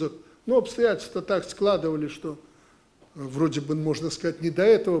 бывать в вузах. Но обстоятельства так складывали, что вроде бы, можно сказать, не до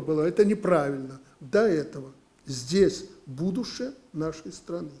этого было. Это неправильно. До этого. Здесь будущее нашей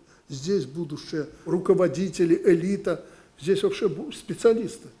страны. Здесь будущее руководители, элита. Здесь вообще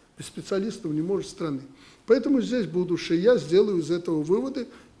специалисты. Без специалистов не может страны. Поэтому здесь будущее. Я сделаю из этого выводы,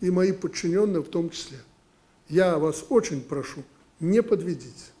 и мои подчиненные в том числе. Я вас очень прошу, не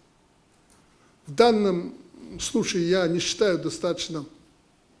подведите. В данном случае я не считаю достаточно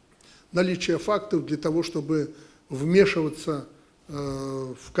наличие фактов для того, чтобы вмешиваться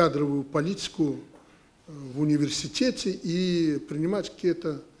в кадровую политику в университете и принимать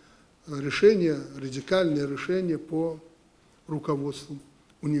какие-то решения, радикальные решения по руководству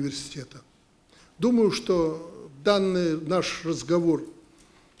университета. Думаю, что данный наш разговор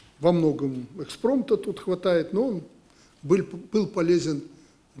во многом экспромта тут хватает, но он был полезен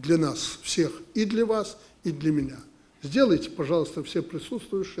для нас всех, и для вас, и для меня. Сделайте, пожалуйста, все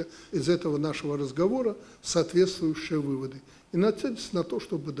присутствующие из этого нашего разговора соответствующие выводы. И нацельтесь на то,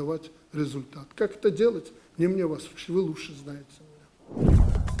 чтобы давать результат. Как это делать? Не мне вас, вы лучше знаете меня.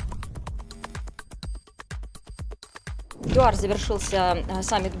 В ЮАР завершился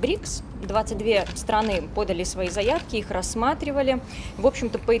саммит БРИКС. 22 страны подали свои заявки, их рассматривали. В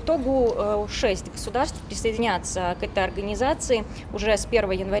общем-то, по итогу 6 государств присоединятся к этой организации уже с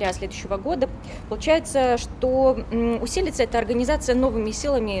 1 января следующего года. Получается, что усилится эта организация новыми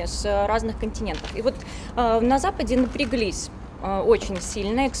силами с разных континентов. И вот на Западе напряглись очень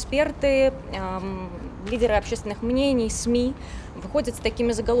сильно эксперты, лидеры общественных мнений, СМИ выходят с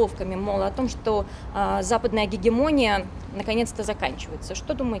такими заголовками, мол, о том, что западная гегемония наконец-то заканчивается.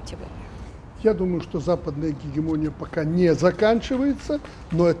 Что думаете вы? Я думаю, что западная гегемония пока не заканчивается,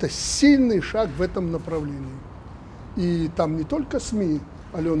 но это сильный шаг в этом направлении. И там не только СМИ,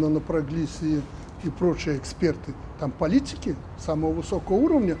 Алена напряглись и прочие эксперты, там политики самого высокого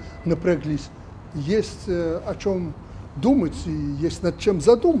уровня напряглись. Есть о чем думать и есть над чем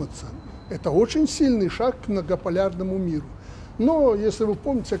задуматься. Это очень сильный шаг к многополярному миру. Но, если вы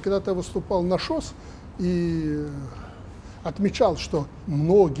помните, я когда-то выступал на ШОС и отмечал, что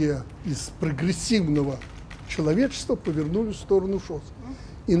многие из прогрессивного человечества повернулись в сторону ШОС.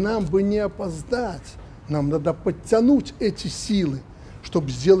 И нам бы не опоздать, нам надо подтянуть эти силы,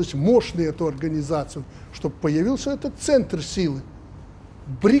 чтобы сделать мощной эту организацию, чтобы появился этот центр силы.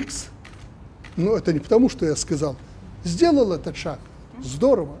 БРИКС, ну это не потому, что я сказал, сделал этот шаг.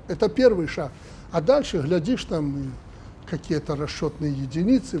 Здорово, это первый шаг. А дальше, глядишь, там какие-то расчетные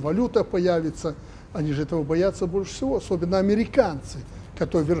единицы, валюта появится. Они же этого боятся больше всего, особенно американцы,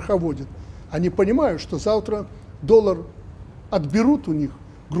 которые верховодят. Они понимают, что завтра доллар отберут у них,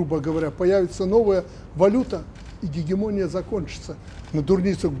 грубо говоря, появится новая валюта, и гегемония закончится. На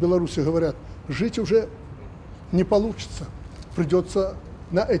дурницах в Беларуси говорят, жить уже не получится. Придется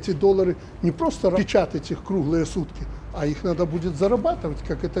на эти доллары не просто печатать их круглые сутки, а их надо будет зарабатывать,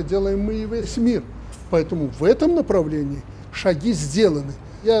 как это делаем мы и весь мир. Поэтому в этом направлении шаги сделаны.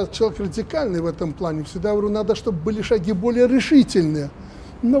 Я человек радикальный в этом плане, всегда говорю, надо, чтобы были шаги более решительные.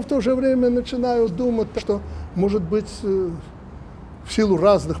 Но в то же время начинаю думать, что, может быть, в силу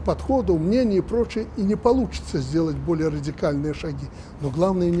разных подходов, мнений и прочее, и не получится сделать более радикальные шаги. Но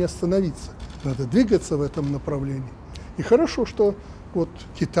главное не остановиться, надо двигаться в этом направлении. И хорошо, что вот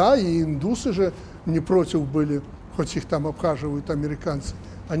Китай и индусы же не против были, хоть их там обхаживают американцы,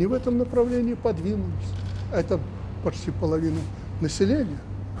 они в этом направлении подвинулись. Это почти половина населения.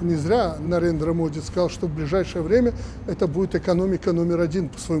 Не зря Нарендра Моди сказал, что в ближайшее время это будет экономика номер один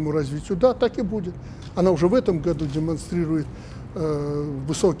по своему развитию. Да, так и будет. Она уже в этом году демонстрирует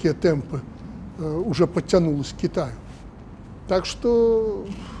высокие темпы, уже подтянулась к Китаю. Так что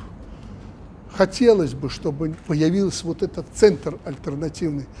хотелось бы, чтобы появился вот этот центр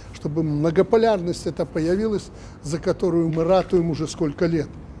альтернативный, чтобы многополярность эта появилась, за которую мы ратуем уже сколько лет.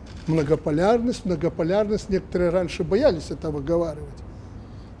 Многополярность, многополярность. Некоторые раньше боялись это выговаривать.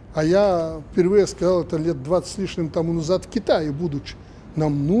 А я впервые сказал это лет 20 с лишним тому назад в Китае, будучи.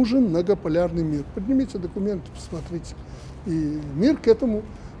 Нам нужен многополярный мир. Поднимите документы, посмотрите. И мир к этому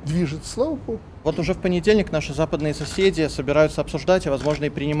движется, слава Богу. Вот уже в понедельник наши западные соседи собираются обсуждать и, возможно, и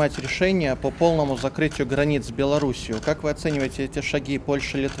принимать решения по полному закрытию границ с Беларусью. Как вы оцениваете эти шаги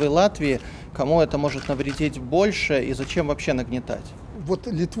Польши, Литвы, Латвии? Кому это может навредить больше и зачем вообще нагнетать? Вот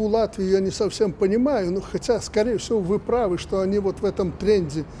Литву, Латвию я не совсем понимаю, но хотя, скорее всего, вы правы, что они вот в этом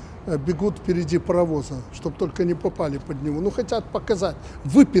тренде бегут впереди паровоза, чтобы только не попали под него. Ну, хотят показать,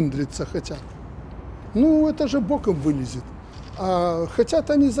 выпендриться хотят. Ну, это же боком вылезет. А хотят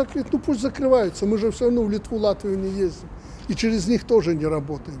они закрыть, ну пусть закрываются, мы же все равно в Литву, Латвию не ездим. И через них тоже не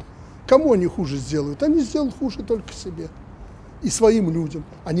работаем. Кому они хуже сделают? Они сделают хуже только себе и своим людям.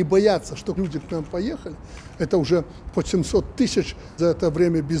 Они боятся, что люди к нам поехали. Это уже по 700 тысяч за это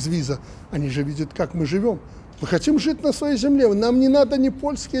время без виза. Они же видят, как мы живем. Мы хотим жить на своей земле. Нам не надо ни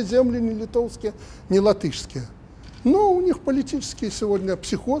польские земли, ни литовские, ни латышские. Но у них политический сегодня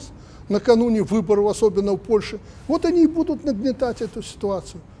психоз. Накануне выборов, особенно в Польше. Вот они и будут нагнетать эту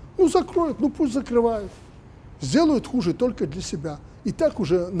ситуацию. Ну, закроют, ну пусть закрывают. Сделают хуже только для себя. И так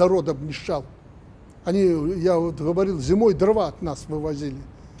уже народ обнищал. Они, я вот говорил, зимой дрова от нас вывозили.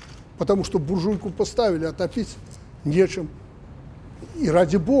 Потому что буржуйку поставили, а топить нечем. И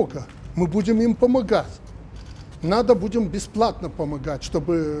ради Бога мы будем им помогать. Надо будем бесплатно помогать,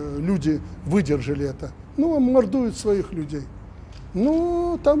 чтобы люди выдержали это. Ну, мордуют своих людей.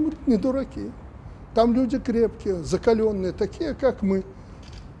 Ну, там не дураки. Там люди крепкие, закаленные, такие, как мы.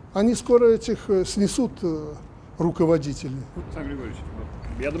 Они скоро этих снесут руководителей. Александр Григорьевич,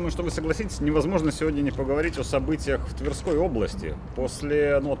 я думаю, что вы согласитесь, невозможно сегодня не поговорить о событиях в Тверской области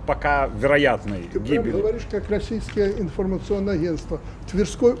после, ну, вот пока вероятной гибели. Ты говоришь, как российское информационное агентство.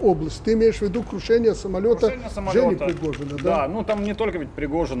 Тверской области. Ты имеешь в виду крушение самолета Жени Пригожина, да? Да, ну там не только ведь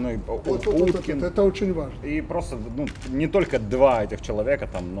Пригожин, и Уткин. Это очень важно. И просто, ну, не только два этих человека,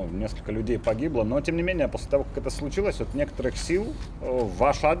 там, ну, несколько людей погибло, но тем не менее, после того, как это случилось, от некоторых сил в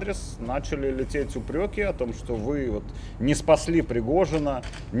ваш адрес начали лететь упреки о том, что вы вот не спасли Пригожина,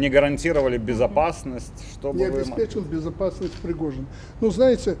 не гарантировали безопасность, чтобы не обеспечил безопасность Пригожина. Ну,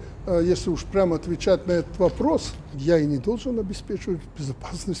 знаете, если уж прямо отвечать на этот вопрос, я и не должен обеспечивать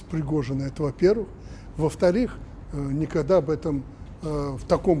безопасность Пригожина. Это во-первых. Во-вторых, никогда об этом в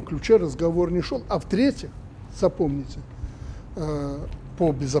таком ключе разговор не шел. А в-третьих, запомните,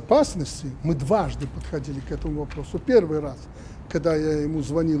 по безопасности мы дважды подходили к этому вопросу. Первый раз, когда я ему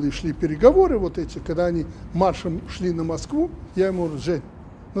звонил и шли переговоры вот эти, когда они маршем шли на Москву, я ему говорю: Жень,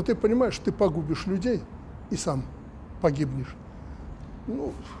 ну ты понимаешь, ты погубишь людей и сам погибнешь.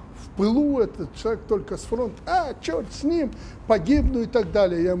 Ну, в пылу этот человек только с фронта, черт с ним, погибну и так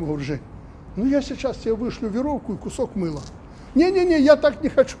далее. Я ему говорю: Жень, ну я сейчас тебе вышлю веревку и кусок мыла. Не-не-не, я так не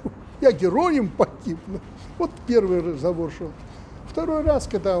хочу, я героем погибну. Вот первый разговор шел. Второй раз,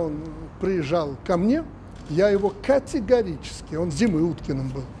 когда он приезжал ко мне, я его категорически, он зимой Уткиным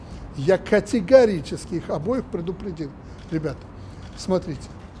был, я категорически их обоих предупредил. Ребята, смотрите,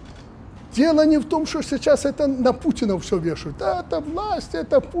 дело не в том, что сейчас это на Путина все вешают. Это власть,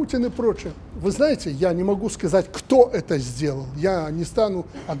 это Путин и прочее. Вы знаете, я не могу сказать, кто это сделал. Я не стану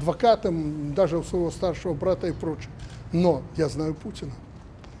адвокатом даже у своего старшего брата и прочее. Но я знаю Путина.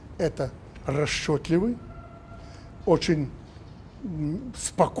 Это расчетливый, очень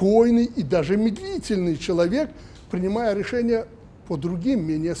спокойный и даже медлительный человек, принимая решения по другим,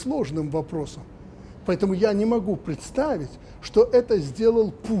 менее сложным вопросам. Поэтому я не могу представить, что это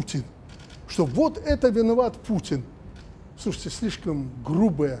сделал Путин, что вот это виноват Путин. Слушайте, слишком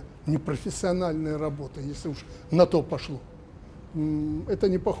грубая, непрофессиональная работа, если уж на то пошло. Это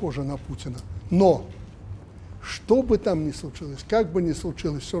не похоже на Путина. Но, что бы там ни случилось, как бы ни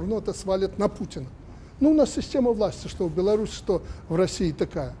случилось, все равно это свалят на Путина. Ну, у нас система власти, что в Беларуси, что в России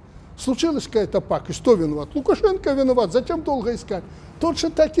такая. Случилась какая-то пакость, кто виноват? Лукашенко виноват, зачем долго искать? Тот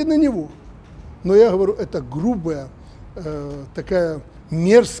же так и на него. Но я говорю, это грубая, такая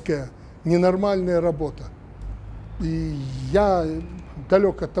мерзкая, ненормальная работа. И я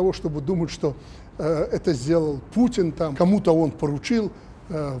далек от того, чтобы думать, что это сделал Путин, там, кому-то он поручил,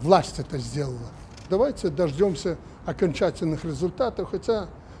 власть это сделала. Давайте дождемся окончательных результатов, хотя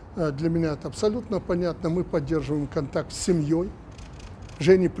для меня это абсолютно понятно. Мы поддерживаем контакт с семьей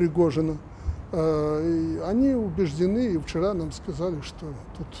Жени Пригожина. Они убеждены, и вчера нам сказали, что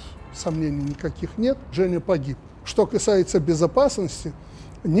тут сомнений никаких нет. Женя погиб. Что касается безопасности,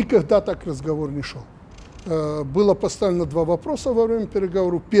 никогда так разговор не шел. Было поставлено два вопроса во время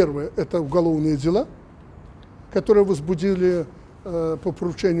переговоров. Первое – это уголовные дела, которые возбудили по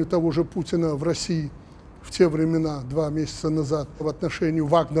поручению того же Путина в России в те времена, 2 месяца назад, в отношении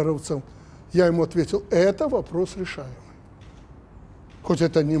вагнеровцев, я ему ответил, это вопрос решаемый. Хоть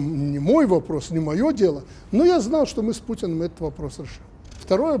это не мой вопрос, не мое дело, но я знал, что мы с Путиным этот вопрос решим.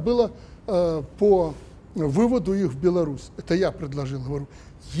 Второе было по выводу их в Беларусь. Это я предложил, говорю,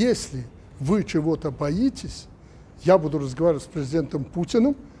 если вы чего-то боитесь, я буду разговаривать с президентом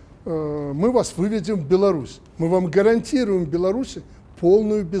Путиным, мы вас выведем в Беларусь. Мы вам гарантируем в Беларуси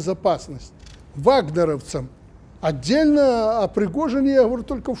полную безопасность. Вагнеровцам отдельно о Пригожине, я говорю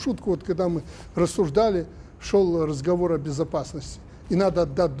только в шутку, вот когда мы рассуждали, шел разговор о безопасности. И надо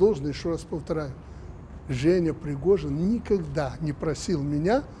отдать должное, еще раз повторяю, Женя Пригожин никогда не просил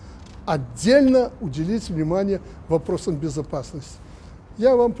меня отдельно уделить внимание вопросам безопасности.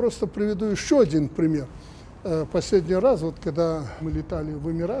 Я вам просто приведу еще один пример. Последний раз, вот когда мы летали в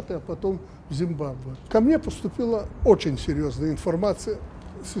Эмираты, а потом в Зимбабве, ко мне поступила очень серьезная информация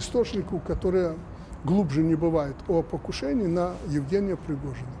с источников, которые глубже не бывает, о покушении на Евгения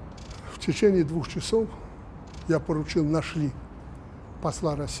Пригожина. В течение 2 часов я поручил, нашли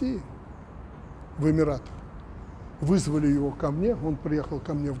посла России в Эмиратах, вызвали его ко мне, он приехал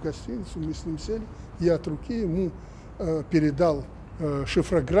ко мне в гостиницу, мы с ним сели, я от руки ему передал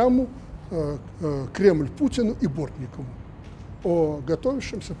шифрограмму Кремль Путину и Бортникову о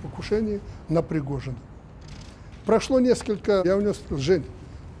готовящемся покушении на Пригожина. Прошло несколько, я у него спросил, Жень,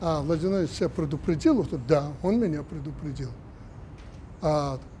 а Владимир тебя предупредил? Вот, да, он меня предупредил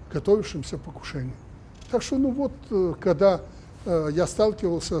о готовящемся покушении. Так что, ну вот, когда я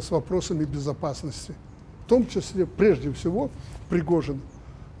сталкивался с вопросами безопасности, в том числе, прежде всего, Пригожин.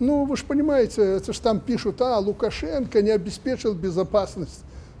 Ну, вы же понимаете, это же там пишут, Лукашенко не обеспечил безопасность.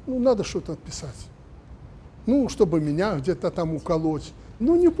 Ну, надо что-то писать. Ну, чтобы меня где-то там уколоть.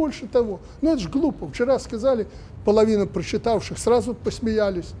 Ну, не больше того. Ну, это же глупо. Вчера сказали, половина прочитавших сразу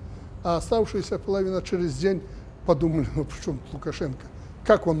посмеялись, а оставшаяся половина через день подумали, ну, почему Лукашенко?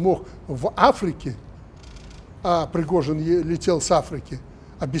 Как он мог в Африке, а Пригожин летел с Африки,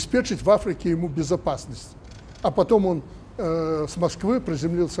 обеспечить в Африке ему безопасность? А потом он с Москвы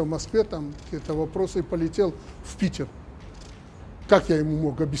приземлился в Москве, там какие-то вопросы, и полетел в Питер. Как я ему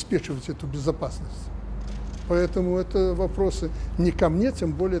мог обеспечивать эту безопасность? Поэтому это вопросы не ко мне,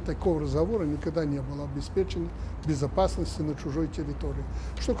 тем более такого разговора никогда не было, обеспечения безопасности на чужой территории.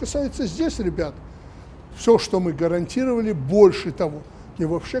 Что касается здесь, ребят, все, что мы гарантировали, больше того, и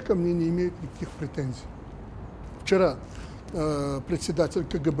вообще ко мне не имеют никаких претензий. Вчера председатель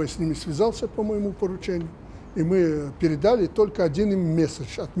КГБ с ними связался по моему поручению, и мы передали только один им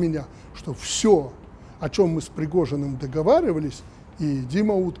месседж от меня, что все, о чем мы с Пригожиным договаривались, и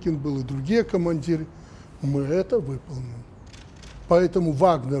Дима Уткин был, и другие командиры, мы это выполним. Поэтому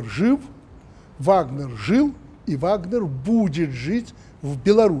Вагнер жив, Вагнер жил, и Вагнер будет жить в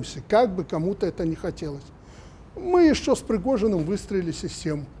Беларуси, как бы кому-то это не хотелось. Мы еще с Пригожиным выстроили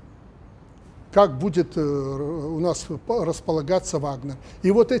систему, как будет у нас располагаться Вагнер. И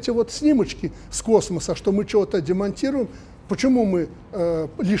вот эти вот снимочки с космоса, что мы чего-то демонтируем, почему мы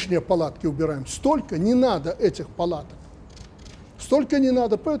лишние палатки убираем? Столько не надо этих палаток. Столько не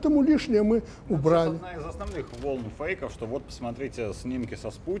надо, поэтому лишнее мы убрали. Это одна из основных волн фейков, что вот посмотрите снимки со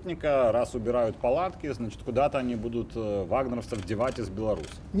спутника, раз убирают палатки, значит куда-то они будут вагнеровцев девать из Беларуси.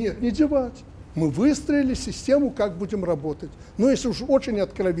 Нет, не девать. Мы выстроили систему, как будем работать. Но если уж очень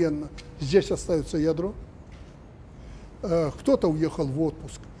откровенно, здесь остается ядро. Кто-то уехал в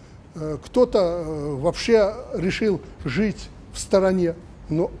отпуск, кто-то вообще решил жить в стороне,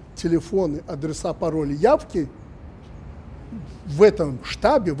 но телефоны, адреса, пароли, явки в этом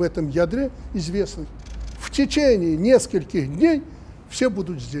штабе, в этом ядре известны. В течение нескольких дней все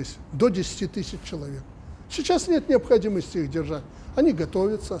будут здесь, до 10 000 человек. Сейчас нет необходимости их держать. Они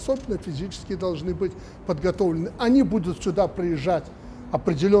готовятся, особенно физически должны быть подготовлены. Они будут сюда приезжать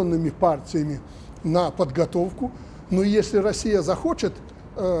определенными партиями на подготовку. Но если Россия захочет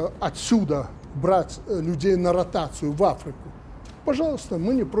отсюда брать людей на ротацию в Африку, пожалуйста,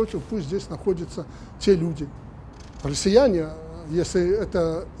 мы не против, пусть здесь находятся те люди. Россияне, если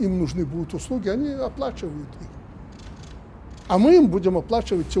это им нужны будут услуги, они оплачивают их. А мы им будем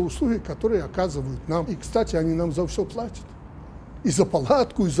оплачивать те услуги, которые оказывают нам. И, кстати, они нам за все платят. И за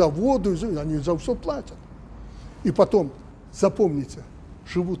палатку, и за воду, они за все платят. И потом, запомните,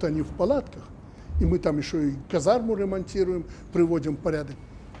 живут они в палатках, и мы там еще и казарму ремонтируем, приводим в порядок.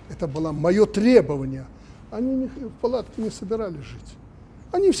 Это было мое требование. Они в палатке не собирались жить.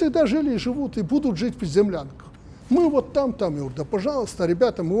 Они всегда жили и живут, и будут жить в землянках. Мы вот там, я говорю, да пожалуйста,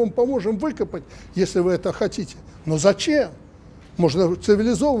 ребята, мы вам поможем выкопать, если вы это хотите. Но зачем? Можно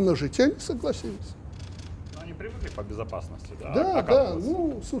цивилизованно жить. И они согласились. привыкли по безопасности, да? Да, да,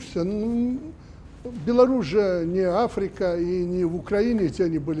 ну, слушайте, ну, Беларусь же не Африка и не в Украине, где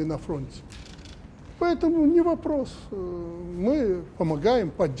они были на фронте. Поэтому не вопрос. Мы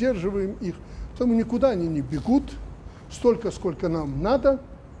помогаем, поддерживаем их. Поэтому никуда они не бегут, столько, сколько нам надо.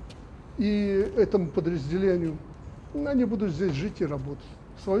 И этому подразделению они будут здесь жить и работать.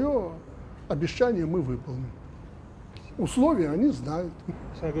 Свое обещание мы выполним. Условия они знают.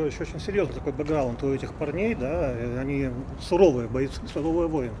 Александр Григорьевич, очень серьезный такой бэкграунд у этих парней, да, они суровые бойцы, суровые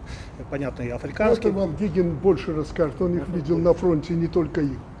воины, понятно, и африканские. Это вам Гигин больше расскажет, он их видел на фронте, не только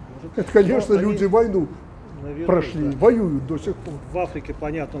их. Это, конечно, люди войну прошли, да, воюют до сих пор. В Африке,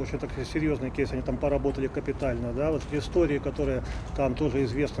 понятно, очень такой серьезный кейс, они там поработали капитально, да, вот истории, которые там тоже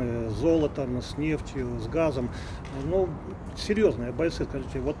известны с золотом, с нефтью, с газом, ну, серьезные бойцы,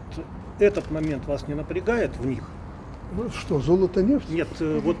 скажите, вот этот момент вас не напрягает в них? Что, золото, нефть? Нет,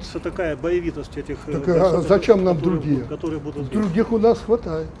 вот такая боевитость этих... Так, а зачем нам другие? Которые будут... Других у нас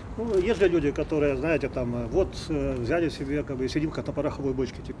хватает. Ну, есть же люди, которые, знаете, там, вот взяли себе, как бы, сидим как на пороховой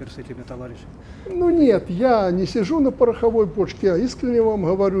бочке теперь с этими товарищами. Ну нет, я не сижу на пороховой бочке, я искренне вам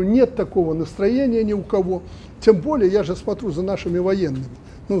говорю, нет такого настроения ни у кого. Тем более, я же смотрю за нашими военными.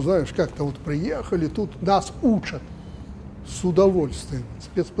 Ну, знаешь, как-то вот приехали, тут нас учат с удовольствием,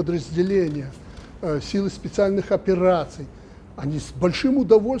 спецподразделения, силы специальных операций. Они с большим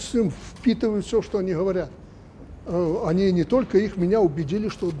удовольствием впитывают все, что они говорят. Они не только меня убедили,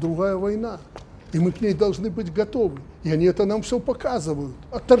 что другая война, и мы к ней должны быть готовы. И они это нам все показывают.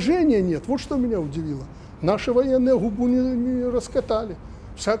 Отторжения нет, вот что меня удивило. Наши военные губу не раскатали.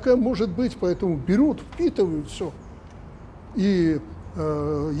 Всякое может быть, поэтому берут, впитывают все. И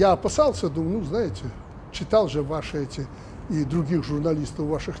я опасался, думаю, ну, знаете, читал же ваши эти и других журналистов,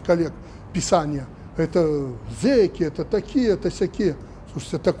 ваших коллег, писания. Это зэки, это такие, это сякие.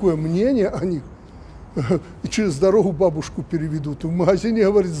 Слушайте, такое мнение о них. И через дорогу бабушку переведут. В магазине,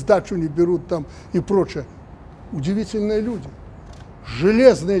 говорит, сдачу не берут там и прочее. Удивительные люди.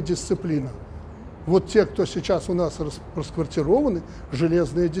 Железная дисциплина. Вот те, кто сейчас у нас расквартированы,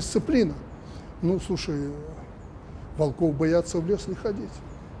 железная дисциплина. Ну, слушай, волков боятся в лес не ходить.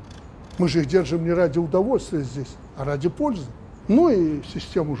 Мы же их держим не ради удовольствия здесь, а ради пользы. Ну и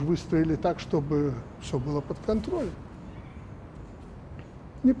систему же выстроили так, чтобы все было под контролем.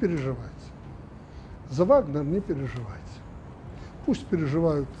 Не переживайте. За Вагнер не переживайте. Пусть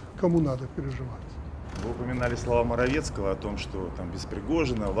переживают, кому надо переживать. Вы упоминали слова Моровецкого о том, что там без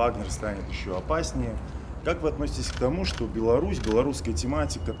Пригожина Вагнер станет еще опаснее. Как вы относитесь к тому, что Беларусь, белорусская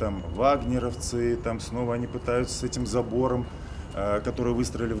тематика, там вагнеровцы, там снова они пытаются с этим забором, которые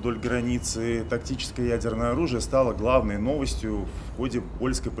выстроили вдоль границы, тактическое ядерное оружие стало главной новостью в ходе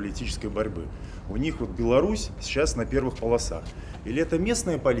польской политической борьбы. У них вот Беларусь сейчас на первых полосах. Или это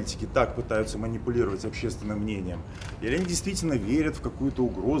местные политики так пытаются манипулировать общественным мнением, или они действительно верят в какую-то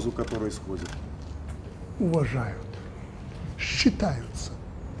угрозу, которая исходит? Уважают, считаются.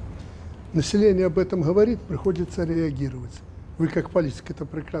 Население об этом говорит, приходится реагировать. Вы как политик это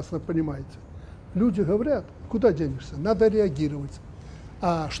прекрасно понимаете. Люди говорят, куда денешься, надо реагировать.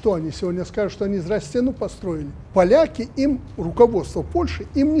 А что они сегодня скажут, что они зря стену построили? Поляки им, руководство Польши,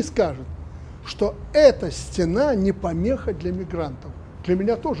 им не скажет, что эта стена не помеха для мигрантов. Для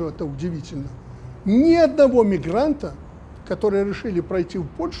меня тоже это удивительно. Ни одного мигранта, которые решили пройти в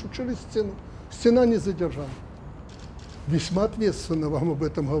Польшу через стену, стена не задержала. Весьма ответственно вам об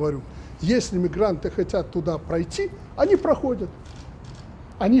этом говорю. Если мигранты хотят туда пройти, они проходят.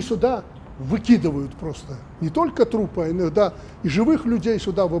 Они сюда выкидывают просто не только трупы, а иногда и живых людей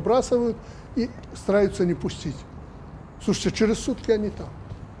сюда выбрасывают и стараются не пустить. Слушайте, через сутки они там.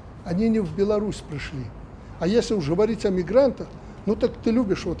 Они не в Беларусь пришли. А если уж говорить о мигрантах, ну так ты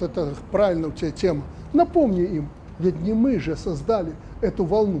любишь, вот это правильно у тебя тема. Напомни им, ведь не мы же создали эту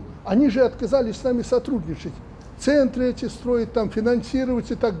волну. Они же отказались с нами сотрудничать. Центры эти строить, там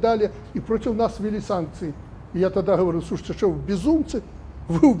финансировать и так далее. И против нас ввели санкции. И я тогда говорю, слушайте, что вы безумцы?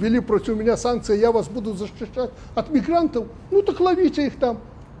 Вы ввели против меня санкции, я вас буду защищать от мигрантов? Ну так ловите их там.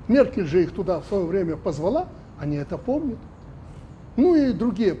 Меркель же их туда в свое время позвала, они это помнят. Ну и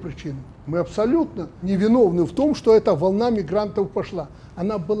другие причины. Мы абсолютно невиновны в том, что эта волна мигрантов пошла.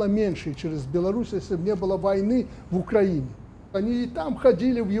 Она была меньше через Беларусь, если бы не было войны в Украине. Они и там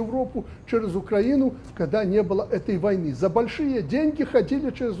ходили в Европу через Украину, когда не было этой войны. За большие деньги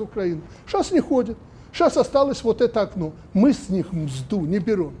ходили через Украину. Сейчас не ходят. Сейчас осталось вот это окно. Мы с них мзду не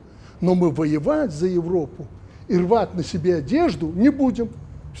берем. Но мы воевать за Европу и рвать на себе одежду не будем.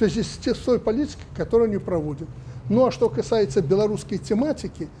 В связи с той политикой, которую они проводят. Ну а что касается белорусской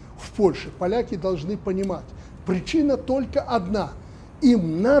тематики в Польше, поляки должны понимать, причина только одна.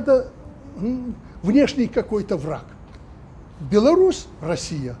 Им надо внешний какой-то враг. Беларусь,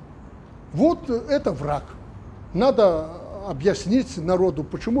 Россия, вот это враг. Надо объяснить народу,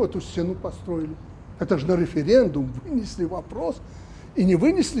 почему эту стену построили. Это же на референдум вынесли вопрос, и не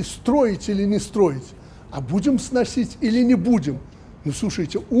вынесли, строить или не строить, а будем сносить или не будем. Ну,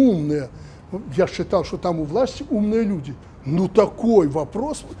 слушайте, умные, я считал, что там у власти умные люди. Ну, такой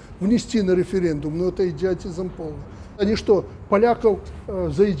вопрос внести на референдум, ну, это идиотизм полный. Они что, поляков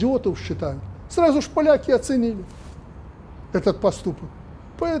за идиотов считают? Сразу же поляки оценили этот поступок.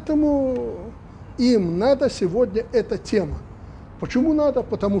 Поэтому им надо сегодня эта тема. Почему надо?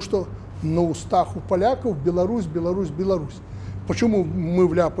 Потому что на устах у поляков Беларусь, Беларусь, Беларусь. Почему мы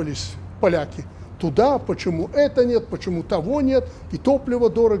вляпались, поляки, туда, почему это нет, почему того нет, и топливо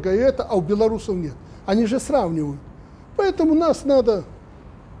дорого, и это, а у белорусов нет. Они же сравнивают. Поэтому нас надо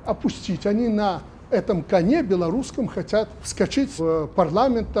опустить. Они на этом коне белорусском хотят вскочить в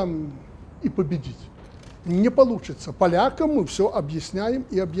парламент там и победить. Не получится. Полякам мы все объясняем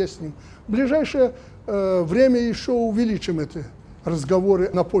и объясним. В ближайшее время еще увеличим эти разговоры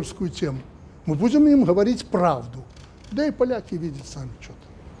на польскую тему. Мы будем им говорить правду. Да и поляки видят сами что-то.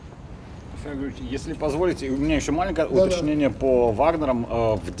 Если позволите, у меня еще маленькое уточнение по Вагнерам.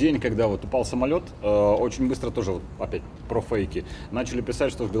 В день, когда вот упал самолет, очень быстро тоже, вот, опять про фейки, начали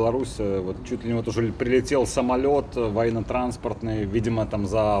писать, что в Беларусь вот, чуть ли не вот уже прилетел самолет военно-транспортный, видимо, там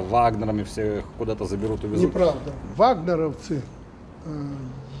за Вагнерами всех куда-то заберут, увезут. Неправда. Вагнеровцы,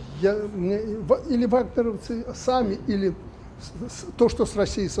 или вагнеровцы сами, или то, что с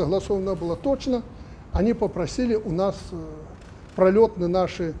Россией согласовано было точно, они попросили у нас пролет на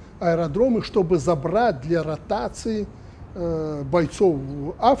наши аэродромы, чтобы забрать для ротации бойцов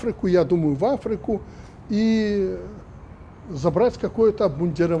в Африку, я думаю, в Африку, и забрать какое-то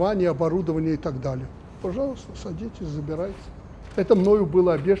обмундирование, оборудование и так далее. Пожалуйста, садитесь, забирайте. Это мною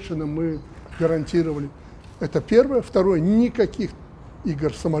было обещано, мы гарантировали. Это первое. Второе, никаких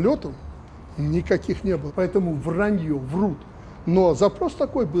игр самолетов, никаких не было. Поэтому вранье, врут. Но запрос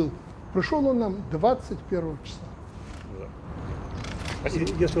такой был. Пришел он нам 21 числа.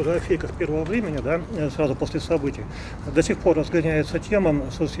 Если уже о фейках первого времени, да, сразу после событий, до сих пор разгоняется тема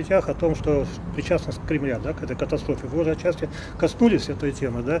в соцсетях о том, что причастность Кремля, да, к этой катастрофе. Вы уже отчасти коснулись этой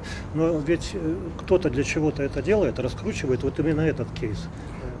темы, да, но ведь кто-то для чего-то это делает, раскручивает вот именно этот кейс.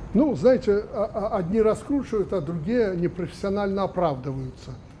 Ну, знаете, одни раскручивают, а другие непрофессионально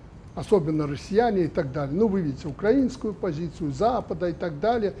оправдываются. Особенно россияне и так далее. Ну, вы видите украинскую позицию, Запада и так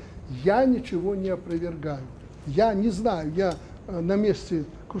далее. Я ничего не опровергаю. Я не знаю, я на месте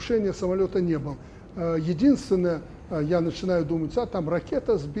крушения самолета не был. Единственное, я начинаю думать, там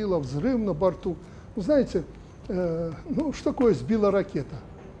ракета сбила, взрыв на борту. Вы знаете, ну что такое сбила ракета?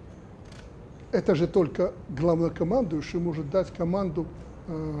 Это же только главнокомандующий может дать команду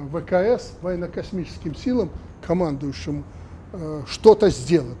ВКС, военно-космическим силам, командующему, что-то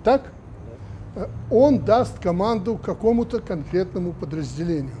сделать, так? Он даст команду какому-то конкретному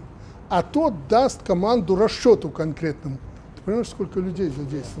подразделению, а тот даст команду расчету конкретному. Ты понимаешь, сколько людей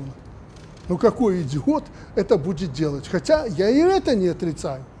задействовано? Ну какой идиот это будет делать? Хотя я и это не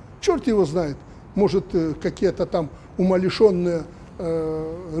отрицаю. Черт его знает. Может, какие-то там умалишенные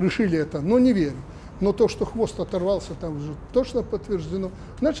решили это, но не верю. Но то, что хвост оторвался, там уже точно подтверждено.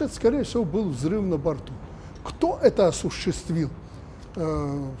 Значит, скорее всего, был взрыв на борту. Кто это осуществил?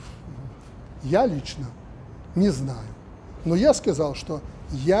 Я лично не знаю. Но я сказал, что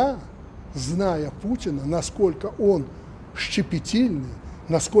я, зная Путина, насколько он щепетильный,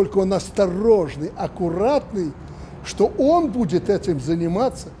 насколько он осторожный, аккуратный, что он будет этим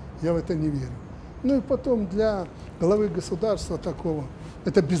заниматься, я в это не верю. Ну и потом для главы государства такого,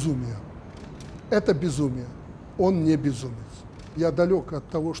 это безумие. Это безумие. Он не безумец. Я далек от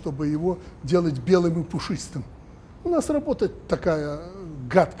того, чтобы его делать белым и пушистым. У нас работа такая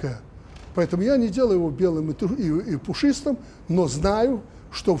гадкая. Поэтому я не делаю его белым и пушистым, но знаю,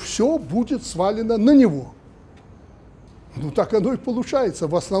 что все будет свалено на него. Ну так оно и получается.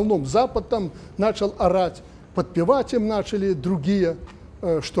 В основном Запад там начал орать, подпевать им начали другие,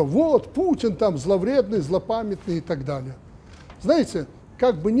 что вот Путин там зловредный, злопамятный и так далее. Знаете,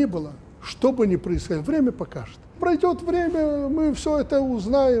 как бы ни было, что бы ни происходило, время покажет. Пройдет время, мы все это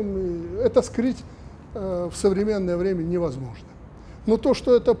узнаем, и это скрыть в современное время невозможно. Но то,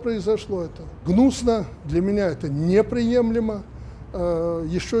 что это произошло, это гнусно, для меня это неприемлемо.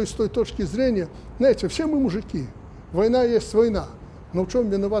 Еще и с той точки зрения, знаете, все мы мужики, война есть война, но в чем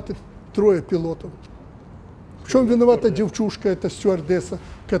виноваты трое пилотов? В чем виновата девчушка, эта стюардесса,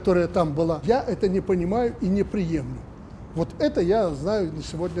 которая там была? Я это не понимаю и не приемлю. Вот это я знаю на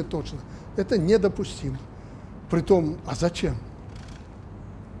сегодня точно. Это недопустимо. Притом, а зачем?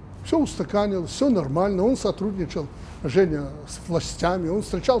 Все устаканилось, все нормально. Он сотрудничал, Женя, с властями, он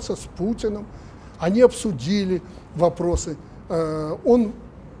встречался с Путиным, они обсудили вопросы. Он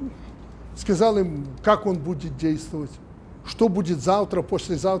сказал им, как он будет действовать, что будет завтра,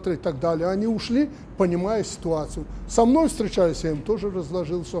 послезавтра и так далее. Они ушли, понимая ситуацию. Со мной встречались, я им тоже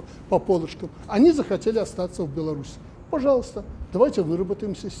разложил все по полочкам. Они захотели остаться в Беларуси. Пожалуйста, давайте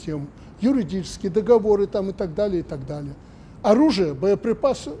выработаем систему. Юридические договоры там и так далее, и так далее. Оружие,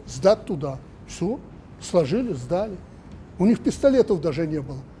 боеприпасы сдать туда. Все, сложили, сдали. У них пистолетов даже не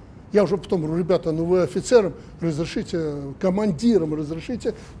было. Я уже потом говорю, ребята, ну вы офицерам разрешите, командирам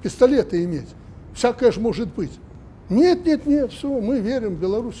разрешите пистолеты иметь. Всякое же может быть. Нет, нет, нет, все, мы верим,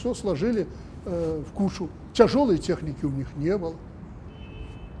 Беларусь, все сложили в кучу. Тяжелой техники у них не было.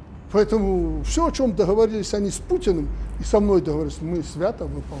 Поэтому все, о чем договорились они с Путиным и со мной договорились, мы свято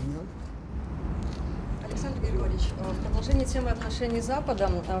выполняли. Александр Григорьевич, в продолжении темы отношений с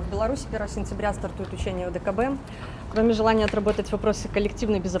Западом, в Беларуси 1 сентября стартует учение ОДКБ. Кроме желания отработать вопросы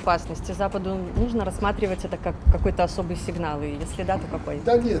коллективной безопасности, Западу нужно рассматривать это как какой-то особый сигнал, и если да, то какой?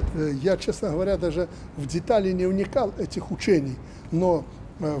 Да нет, я, честно говоря, даже в детали не вникал этих учений, но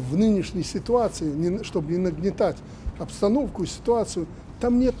в нынешней ситуации, чтобы не нагнетать обстановку и ситуацию,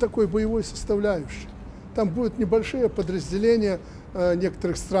 там нет такой боевой составляющей. Там будут небольшие подразделения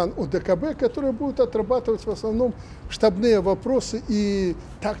некоторых стран ОДКБ, которые будут отрабатывать в основном штабные вопросы и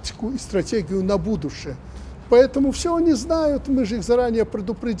тактику, и стратегию на будущее. Поэтому все они знают, мы же их заранее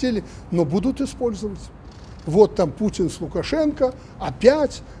предупредили, но будут использовать. Вот там Путин с Лукашенко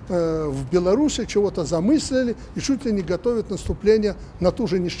опять в Беларуси чего-то замыслили и чуть ли не готовят наступление на ту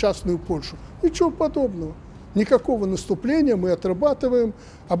же несчастную Польшу. Ничего подобного. Никакого наступления, мы отрабатываем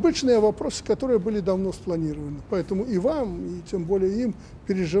обычные вопросы, которые были давно спланированы. Поэтому и вам, и тем более им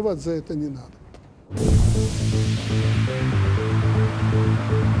переживать за это не надо.